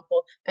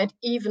example, and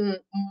even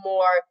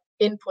more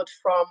input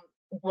from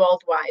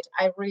worldwide.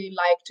 I really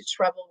like to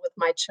travel with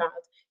my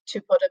child, to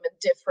put him in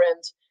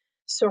different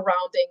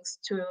surroundings,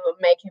 to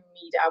make him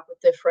meet up with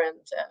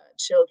different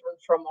children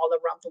from all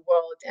around the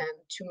world, and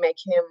to make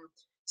him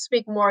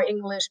speak more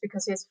English,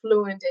 because he's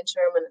fluent in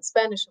German and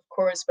Spanish, of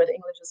course, but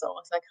English is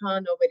always like,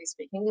 huh, nobody's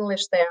speaking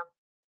English there.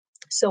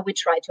 So we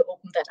try to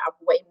open that up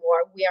way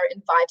more. We are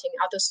inviting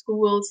other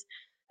schools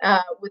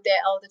with their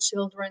elder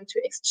children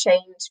to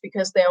exchange,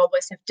 because they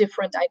always have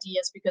different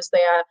ideas, because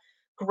they are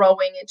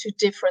growing into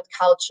different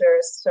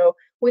cultures. So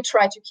we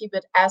try to keep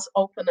it as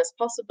open as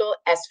possible,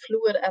 as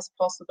fluid as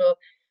possible,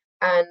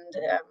 and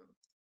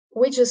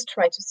we just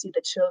try to see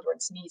the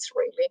children's needs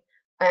really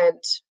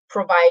and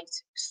provide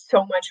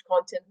so much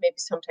content, maybe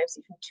sometimes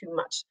even too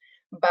much,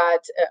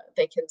 but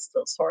they can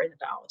still sort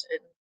it out. And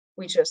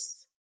we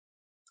just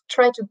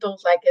try to build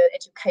like an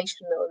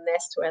educational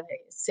nest where they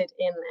sit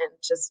in and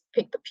just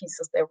pick the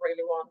pieces they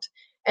really want.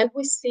 And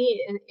we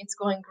see it's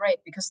going great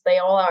because they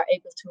all are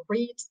able to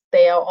read.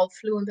 They are all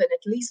fluent in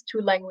at least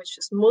two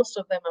languages. Most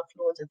of them are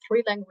fluent in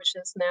three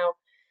languages now.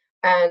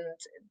 And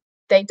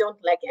they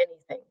don't lack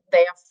anything.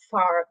 They are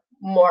far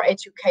more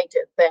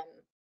educated than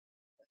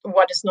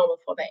what is normal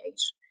for their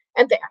age.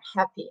 And they are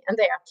happy and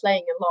they are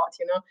playing a lot,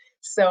 you know.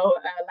 So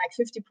like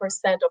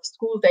 50% of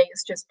school day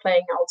is just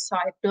playing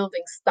outside,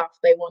 building stuff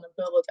they want to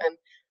build and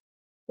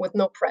with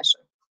no pressure.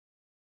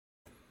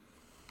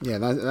 Yeah,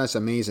 that's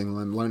amazing.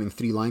 Learning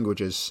three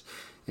languages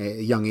at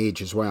a young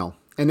age as well.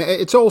 And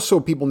it's also,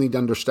 people need to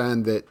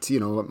understand that, you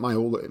know,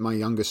 my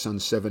youngest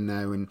son's 7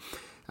 now, and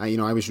you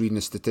know, I was reading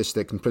a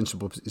statistic, and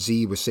Principal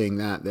Z was saying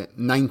that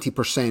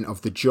 90%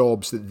 of the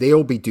jobs that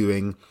they'll be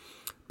doing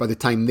by the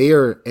time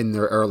they're in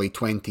their early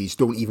 20s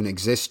don't even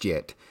exist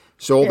yet.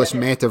 So all this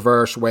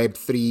metaverse,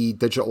 Web3,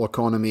 digital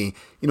economy,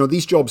 you know,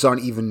 these jobs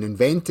aren't even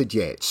invented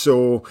yet.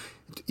 So,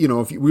 you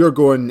know, if we're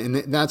going, and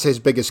that's his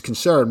biggest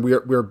concern,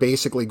 we're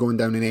basically going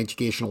down an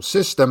educational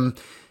system,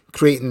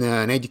 creating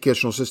an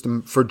educational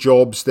system for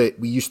jobs that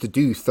we used to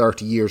do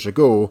 30 years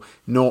ago,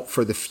 not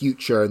for the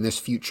future and this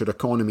future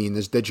economy and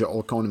this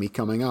digital economy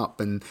coming up.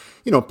 And,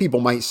 you know,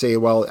 people might say,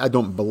 well, I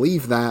don't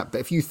believe that.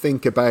 But if you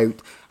think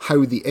about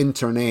how the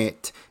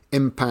internet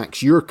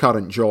impacts your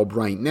current job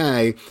right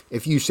now,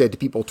 if you said to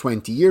people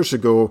 20 years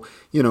ago,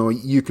 you know,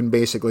 you can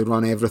basically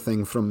run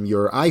everything from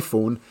your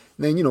iPhone,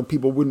 then, you know,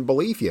 people wouldn't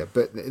believe you.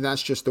 But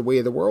that's just the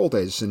way the world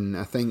is. And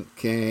I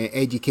think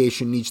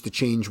education needs to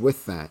change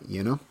with that,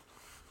 you know.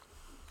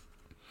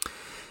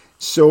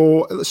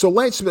 So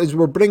let's, as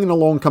we're bringing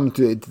along, come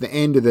to the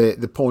end of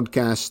the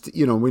podcast,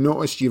 you know, we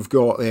noticed you've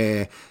got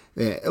a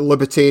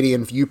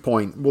libertarian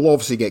viewpoint. We'll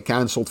obviously get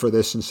cancelled for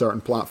this in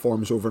certain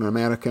platforms over in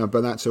America,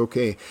 but that's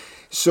okay.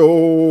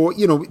 So,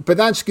 you know, but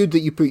that's good that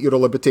you put you're a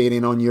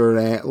libertarian on your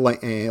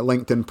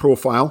LinkedIn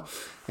profile.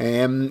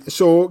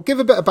 So give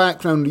a bit of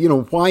background, you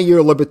know, why you're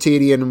a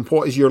libertarian and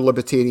what is your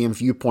libertarian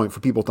viewpoint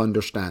for people to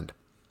understand.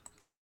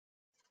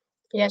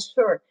 Yeah,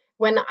 sure.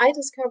 When I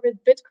discovered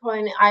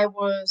Bitcoin, I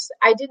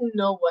didn't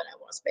know what I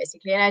was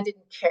basically, and I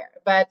didn't care.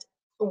 But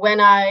when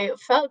I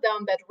fell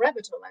down that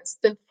rabbit hole, and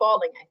still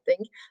falling, I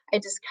think, I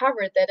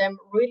discovered that I'm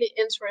really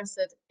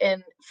interested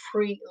in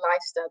free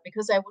lifestyle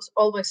because I was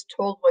always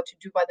told what to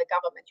do by the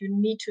government. You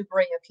need to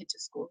bring your kid to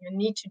school. You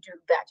need to do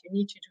that. You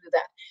need to do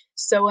that.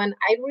 So, and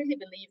I really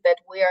believe that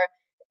we are,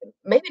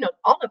 maybe not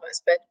all of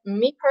us, but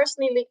me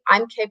personally,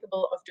 I'm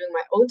capable of doing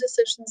my own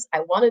decisions. I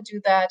want to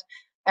do that.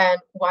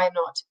 And why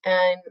not?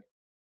 And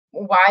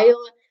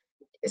while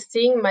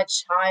seeing my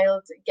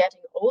child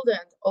getting older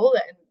and older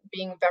and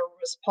being very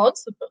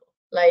responsible,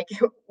 like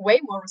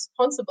way more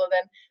responsible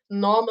than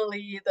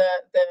normally the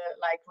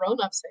like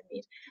grown-ups I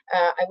meet,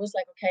 I was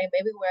like, okay,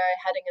 maybe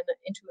we're heading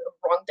into a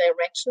wrong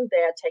direction.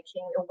 They are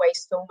taking away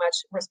so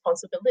much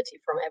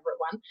responsibility from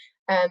everyone,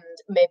 and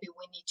maybe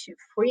we need to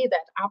free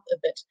that up a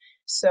bit.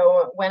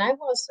 So when I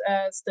was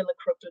still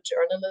a crypto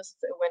journalist,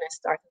 when I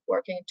started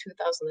working in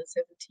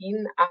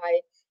 2017,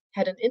 I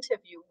had an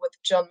interview with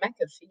John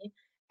McAfee,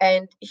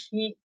 and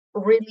he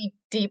really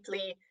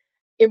deeply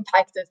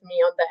impacted me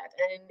on that.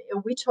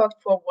 And we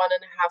talked for 1.5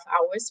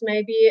 hours,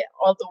 maybe,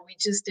 although we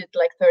just did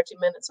like 30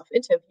 minutes of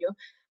interview.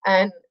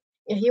 And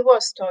he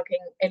was talking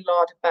a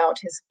lot about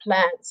his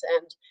plans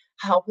and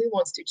how he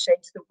wants to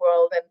change the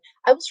world. And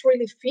I was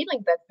really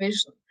feeling that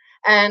vision.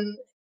 And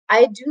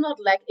I do not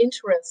lack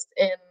interest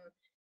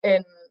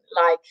in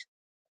like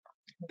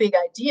big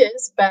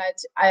ideas, but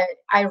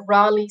I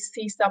rarely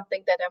see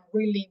something that I'm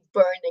really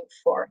burning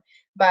for.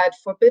 But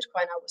for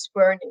Bitcoin, I was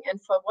burning.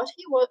 And for what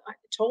he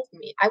told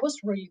me, I was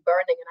really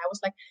burning. And I was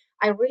like,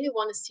 I really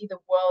want to see the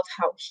world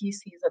how he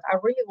sees it. I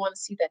really want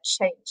to see that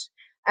change.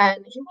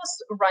 And he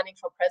was running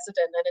for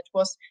president, and it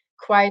was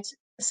quite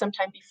some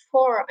time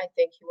before I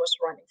think he was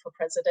running for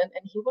president.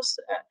 And he was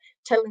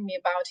telling me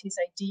about his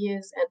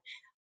ideas. And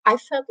I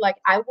felt like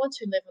I want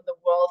to live in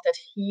the world that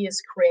he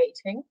is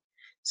creating.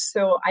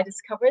 So I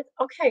discovered,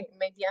 okay,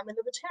 maybe I'm a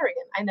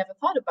libertarian. I never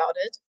thought about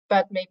it,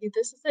 but maybe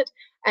this is it.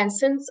 And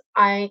since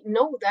I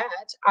know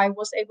that, I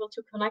was able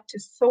to connect to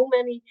so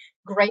many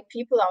great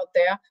people out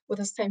there with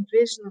the same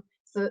vision,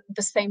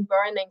 the same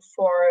burning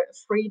for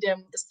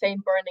freedom, the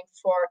same burning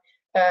for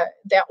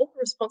their own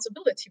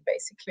responsibility,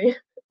 basically,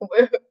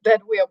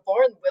 that we are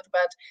born with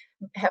but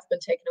have been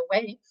taken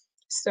away.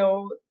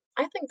 So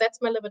I think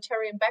that's my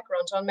libertarian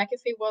background. John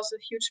McAfee was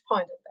a huge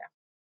point in there.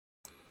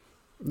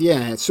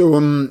 Yeah, so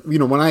you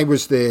know, when I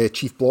was the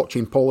chief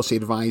blockchain policy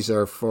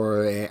advisor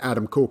for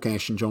Adam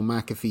Kokesh and John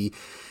McAfee,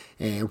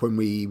 when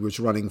we was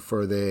running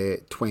for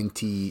the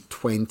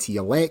 2020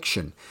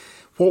 election,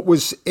 what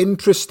was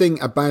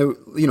interesting about,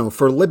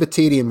 for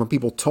libertarian, when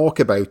people talk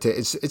about it,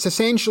 it's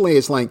essentially,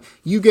 it's like,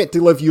 you get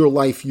to live your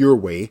life your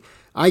way,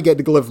 I get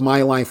to live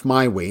my life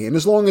my way, and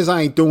as long as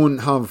I don't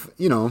have,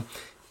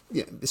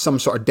 some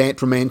sort of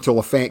detrimental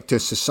effect to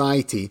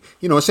society,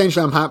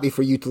 essentially I'm happy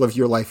for you to live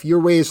your life your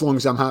way, as long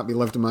as I'm happy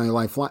living my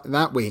life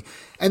that way.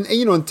 And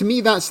to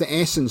me, that's the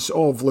essence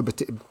of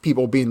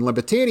people being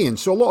libertarian.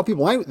 So a lot of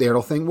people out there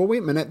will think, well,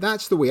 wait a minute,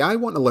 that's the way I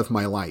want to live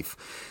my life.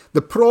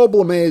 The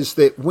problem is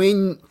that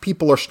when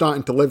people are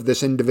starting to live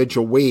this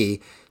individual way,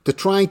 to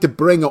try to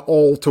bring it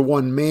all to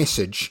one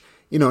message,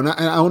 and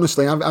I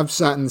honestly, I've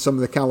sat in some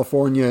of the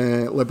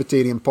California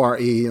Libertarian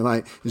Party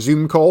like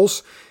Zoom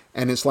calls,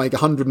 and it's like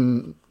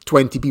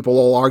 120 people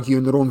all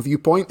arguing their own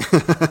viewpoint.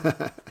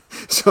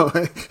 so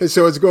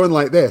it's going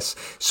like this.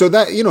 So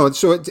that,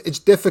 so it's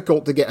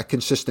difficult to get a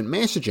consistent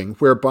messaging,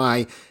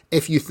 whereby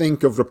if you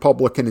think of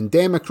Republican and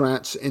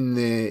Democrats in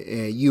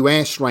the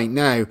US right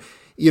now,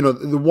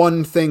 the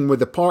one thing with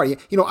the party,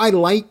 I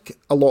like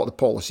a lot of the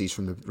policies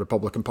from the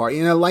Republican Party,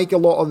 and I like a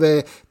lot of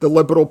the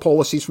liberal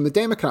policies from the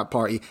Democrat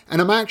Party,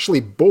 and I'm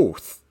actually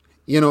both.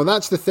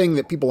 That's the thing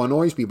that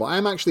annoys people.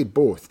 I'm actually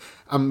both.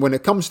 When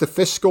it comes to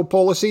fiscal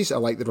policies, I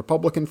like the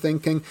Republican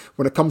thinking.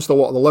 When it comes to a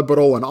lot of the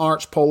liberal and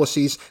arts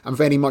policies, I'm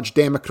very much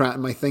Democrat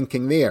in my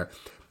thinking there.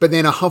 But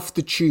then I have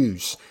to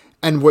choose.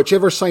 And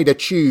whichever side I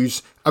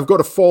choose, I've got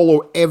to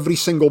follow every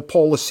single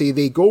policy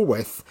they go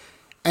with.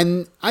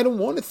 And I don't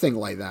want to think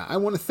like that. I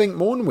want to think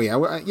my own way.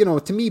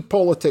 To me,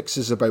 politics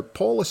is about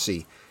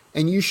policy.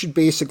 And you should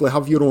basically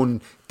have your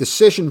own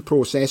decision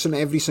process on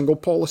every single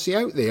policy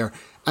out there.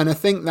 And I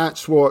think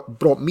that's what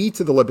brought me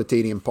to the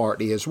Libertarian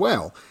Party as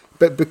well.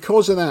 But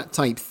because of that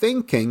type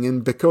thinking,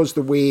 and because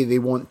the way they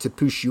want to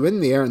push you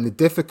in there, and the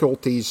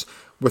difficulties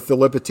with the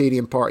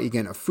Libertarian Party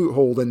getting a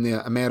foothold in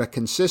the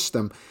American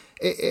system,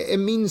 it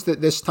means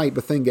that this type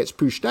of thing gets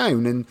pushed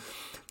down. And,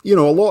 a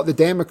lot of the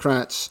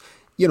Democrats,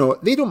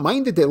 they don't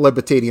mind the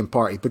Libertarian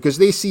Party because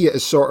they see it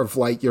as sort of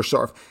like your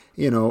sort of,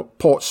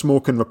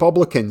 pot-smoking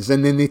Republicans,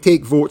 and then they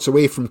take votes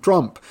away from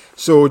Trump.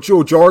 So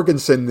Jo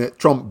Jorgensen, that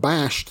Trump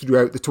bashed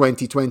throughout the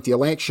 2020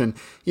 election,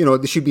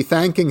 they should be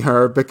thanking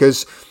her,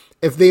 because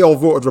if they all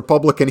voted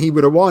Republican, he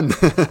would have won.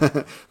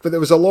 But there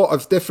was a lot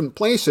of different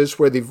places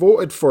where they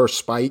voted for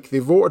Spike, they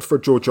voted for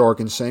Jo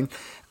Jorgensen,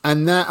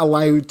 and that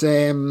allowed,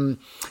 Biden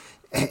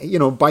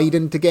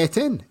to get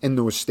in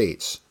those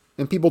states.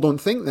 And people don't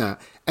think that.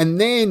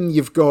 And then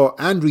you've got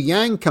Andrew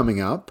Yang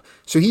coming up.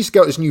 So he's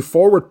got his new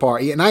Forward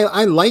Party. And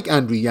I like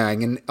Andrew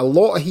Yang. And a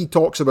lot he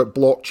talks about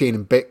blockchain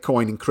and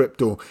Bitcoin and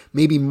crypto,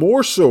 maybe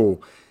more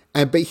so.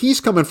 But he's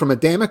coming from a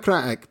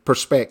Democratic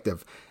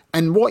perspective.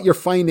 And what you're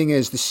finding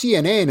is the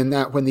CNN, and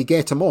that when they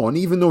get him on,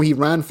 even though he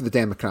ran for the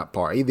Democrat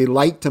Party, they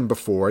liked him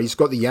before, he's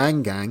got the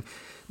Yang gang,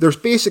 they're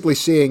basically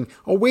saying,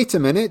 oh, wait a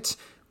minute,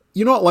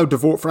 you're not allowed to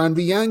vote for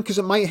Andrew Yang because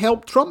it might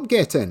help Trump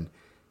get in.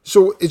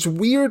 So it's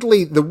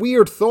the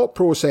weird thought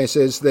process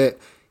is that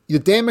the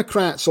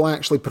Democrats will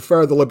actually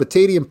prefer the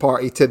Libertarian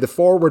Party to the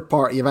Forward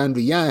Party of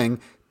Andrew Yang,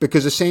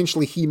 because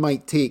essentially he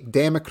might take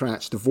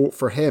Democrats to vote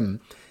for him.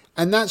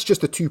 And that's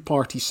just a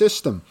two-party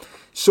system.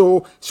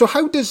 So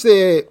how does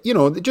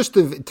just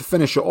to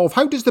finish it off,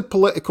 how does the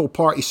political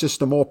party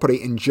system operate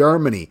in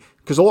Germany?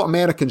 Because a lot of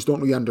Americans don't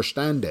really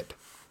understand it.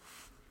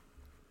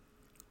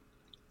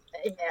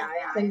 Yeah,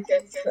 I think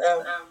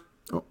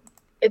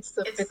it's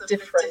a bit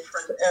different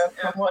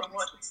from what we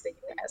see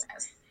as.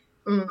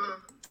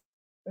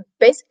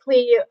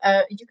 Basically,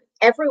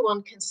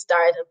 everyone can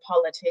start in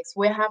politics.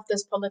 We have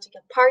these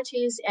political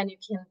parties, and you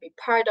can be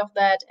part of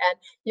that, and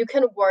you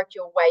can work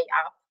your way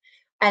up.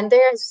 And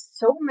there's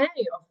so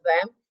many of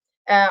them.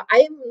 I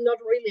am not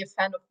really a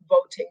fan of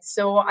voting,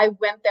 so I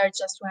went there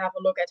just to have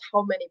a look at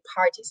how many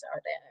parties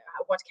are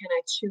there. What can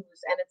I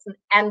choose? And it's an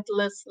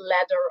endless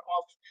ladder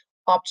of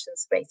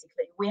options.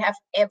 Basically, we have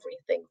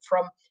everything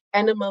from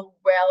animal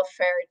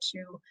welfare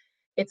to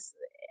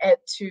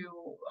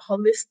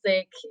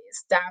holistic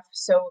stuff.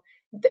 So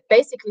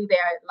basically,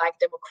 they're like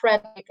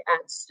democratic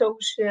and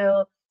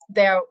social.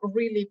 They're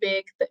really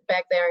big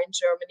back there in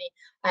Germany,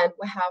 and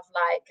we have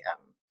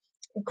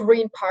like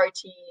Green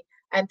Party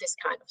and this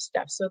kind of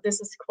stuff. So this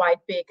is quite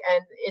big,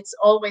 and it's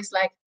always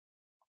like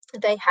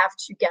they have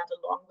to get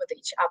along with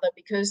each other,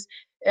 because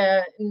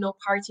no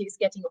party is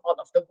getting all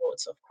of the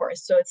votes, of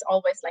course. So it's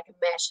always like a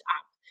mash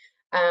up.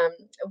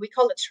 We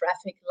call it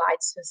traffic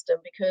light system,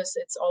 because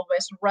it's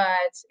always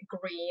red,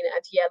 green,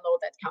 and yellow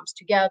that comes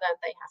together, and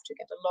they have to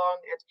get along,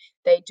 and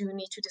they do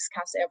need to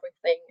discuss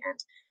everything. And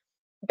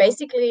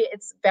basically,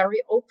 it's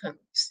very open.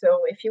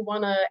 So if you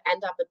want to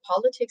end up in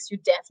politics, you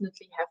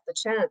definitely have the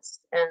chance.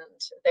 And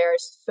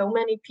there's so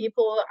many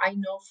people I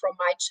know from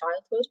my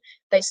childhood.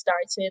 They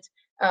started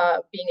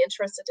being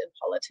interested in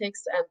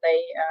politics, and they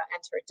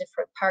entered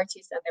different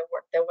parties, and they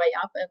worked their way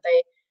up, and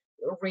they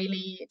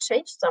really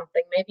changed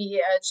something.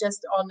 Maybe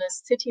just on a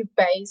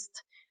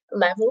city-based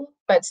level,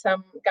 but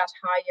some got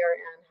higher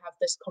and have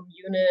this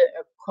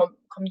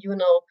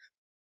communal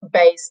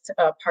based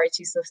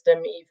party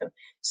system even.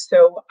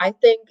 So I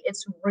think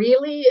it's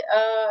really,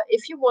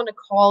 if you want to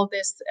call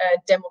this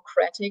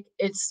democratic,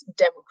 it's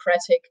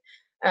democratic.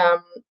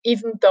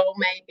 Even though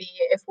maybe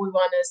if we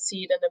want to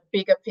see it in a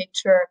bigger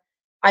picture,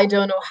 I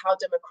don't know how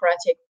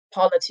democratic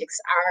politics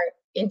are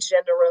in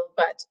general,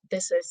 but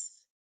this is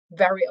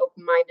very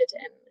open-minded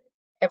and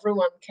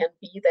everyone can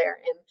be there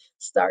and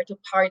start a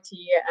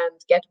party and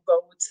get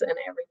votes and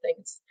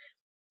everything.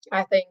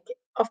 I think,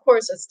 of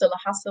course, it's still a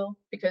hassle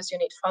because you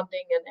need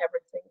funding and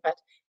everything, but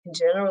in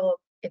general,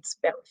 it's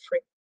very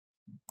free.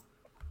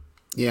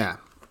 Yeah.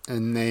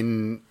 And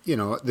then,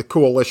 the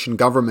coalition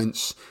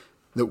governments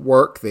that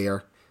work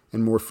there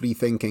and more free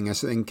thinking, I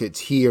think it's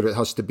here it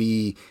has to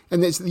be,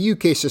 and it's, the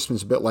UK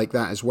system's a bit like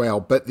that as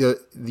well, but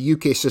the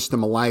UK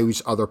system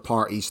allows other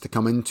parties to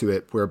come into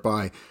it,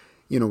 whereby,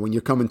 when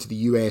you're coming to the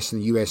US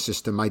and the US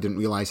system, I didn't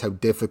realise how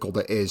difficult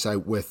it is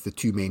out with the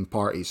two main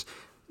parties.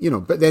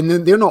 But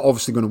then they're not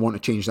obviously going to want to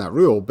change that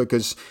rule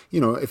because,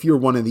 if you're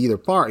one of the either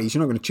parties, you're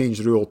not going to change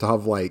the rule to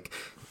have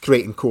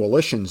creating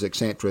coalitions,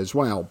 etc. as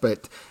well.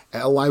 But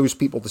it allows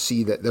people to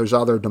see that there's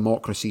other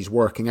democracies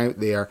working out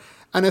there.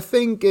 And I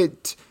think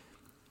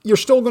you're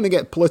still going to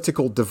get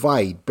political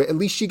divide, but at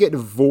least you get to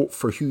vote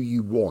for who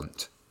you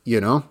want,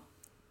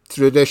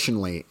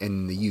 traditionally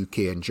in the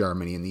UK and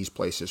Germany and these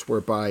places,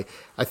 whereby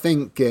I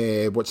think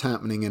what's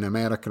happening in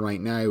America right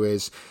now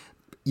is,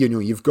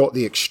 you've got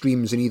the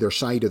extremes on either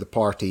side of the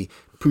party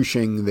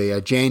pushing the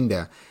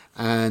agenda.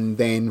 And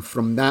then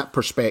from that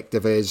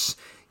perspective is,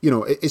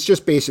 it's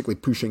just basically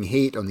pushing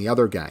hate on the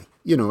other guy.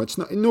 It's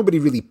not, nobody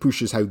really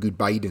pushes how good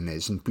Biden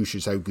is and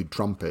pushes how good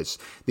Trump is.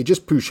 They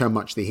just push how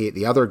much they hate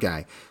the other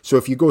guy. So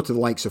if you go to the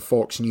likes of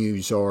Fox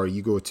News or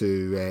you go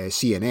to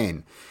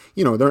CNN,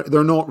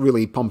 they're not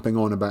really pumping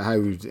on about how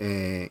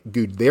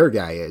good their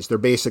guy is. They're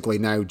basically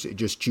now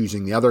just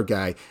choosing the other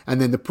guy. And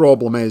then the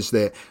problem is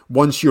that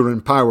once you're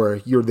in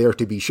power, you're there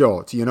to be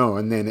shot,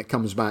 and then it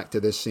comes back to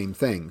this same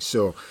thing.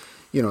 So,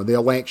 the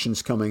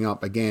election's coming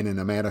up again in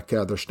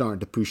America. They're starting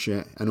to push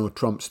it. I know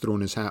Trump's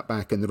thrown his hat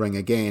back in the ring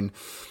again.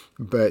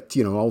 But,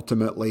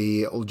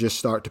 ultimately it'll just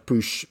start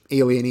to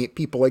alienate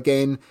people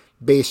again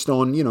based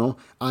on,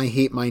 I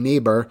hate my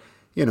neighbour.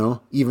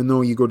 Even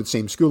though you go to the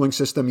same schooling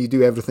system, you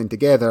do everything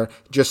together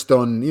just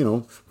on,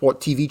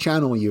 what TV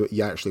channel you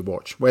actually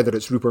watch, whether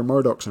it's Rupert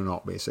Murdoch's or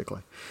not,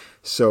 basically.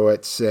 So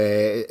it's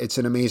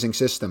an amazing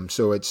system.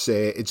 So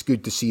it's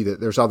good to see that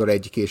there's other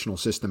educational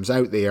systems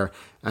out there.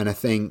 And I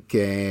think,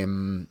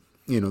 the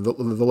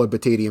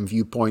libertarian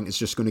viewpoint is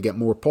just going to get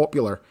more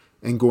popular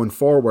and going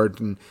forward,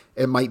 and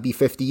it might be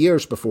 50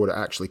 years before it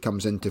actually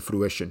comes into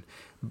fruition.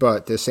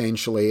 But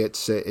essentially,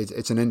 it's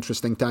an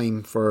interesting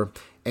time for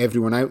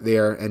everyone out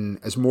there, and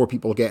as more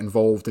people get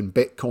involved in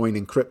Bitcoin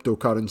and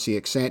cryptocurrency,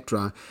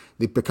 etc.,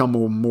 they become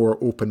more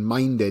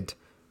open-minded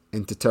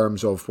into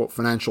terms of what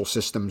financial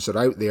systems are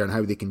out there and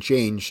how they can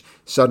change.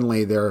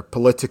 Suddenly, their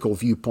political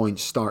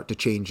viewpoints start to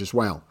change as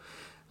well.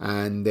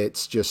 And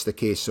it's just a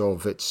case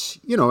of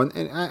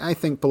and I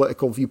think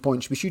political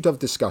viewpoints, we should have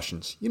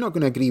discussions. You're not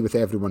going to agree with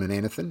everyone on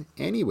anything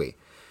anyway.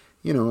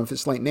 If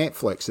it's like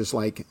Netflix, it's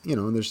like,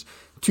 there's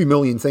 2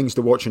 million things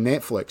to watch on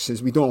Netflix.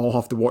 Is we don't all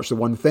have to watch the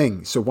one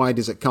thing. So why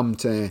does it come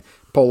to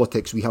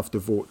politics? We have to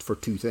vote for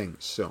two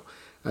things. So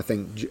I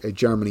think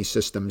Germany's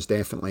system's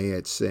definitely,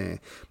 it's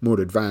more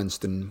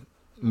advanced and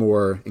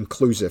more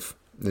inclusive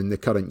than the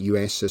current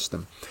US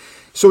system.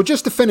 So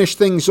just to finish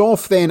things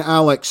off then,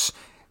 Alex,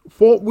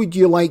 what would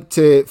you like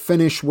to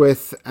finish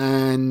with,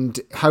 and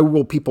how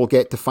will people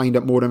get to find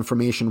out more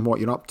information on what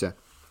you're up to?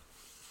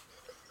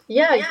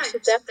 Yeah, you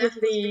should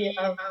definitely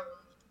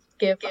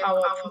give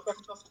our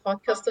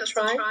podcast a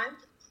try.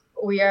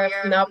 We are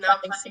now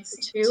planning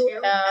season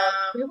 2.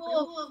 We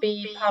will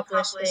be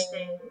publishing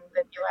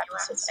the new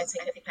episodes, I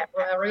think, in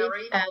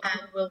February, and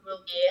we will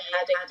be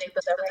heading to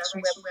the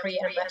direction Web3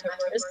 and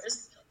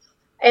Metaverse,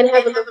 and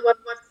have a look at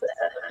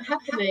what's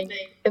happening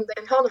in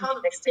the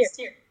economy next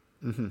year.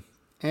 Mm-hmm.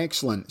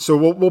 Excellent. So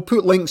we'll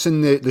put links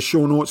in the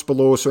show notes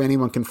below so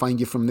anyone can find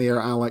you from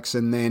there, Alex.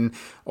 And then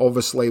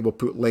obviously we'll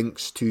put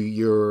links to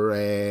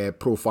your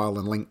profile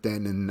on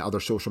LinkedIn and other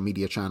social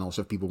media channels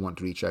if people want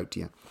to reach out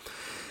to you.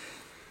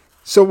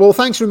 So, well,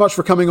 thanks very much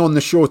for coming on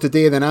the show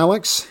today then,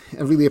 Alex.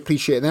 I really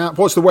appreciate that.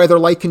 What's the weather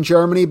like in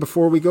Germany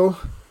before we go?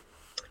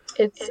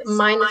 It's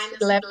minus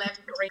 11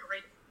 degrees.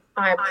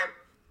 I'm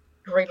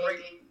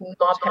really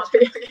not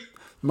happy.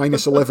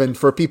 Minus 11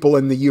 for people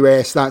in the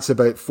US, that's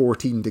about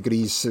 14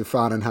 degrees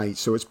Fahrenheit,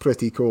 so it's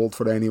pretty cold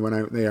for anyone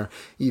out there,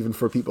 even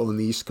for people on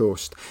the East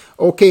Coast.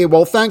 Okay,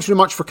 well, thanks very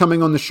much for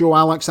coming on the show,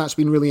 Alex. That's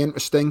been really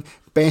interesting.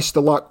 Best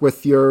of luck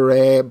with your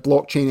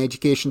blockchain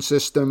education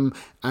system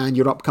and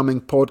your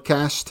upcoming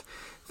podcast.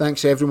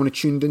 Thanks to everyone who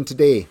tuned in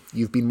today.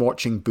 You've been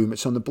watching Boom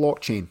It's on the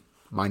Blockchain.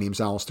 My name's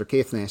Alistair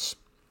Caithness.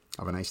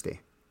 Have a nice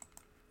day.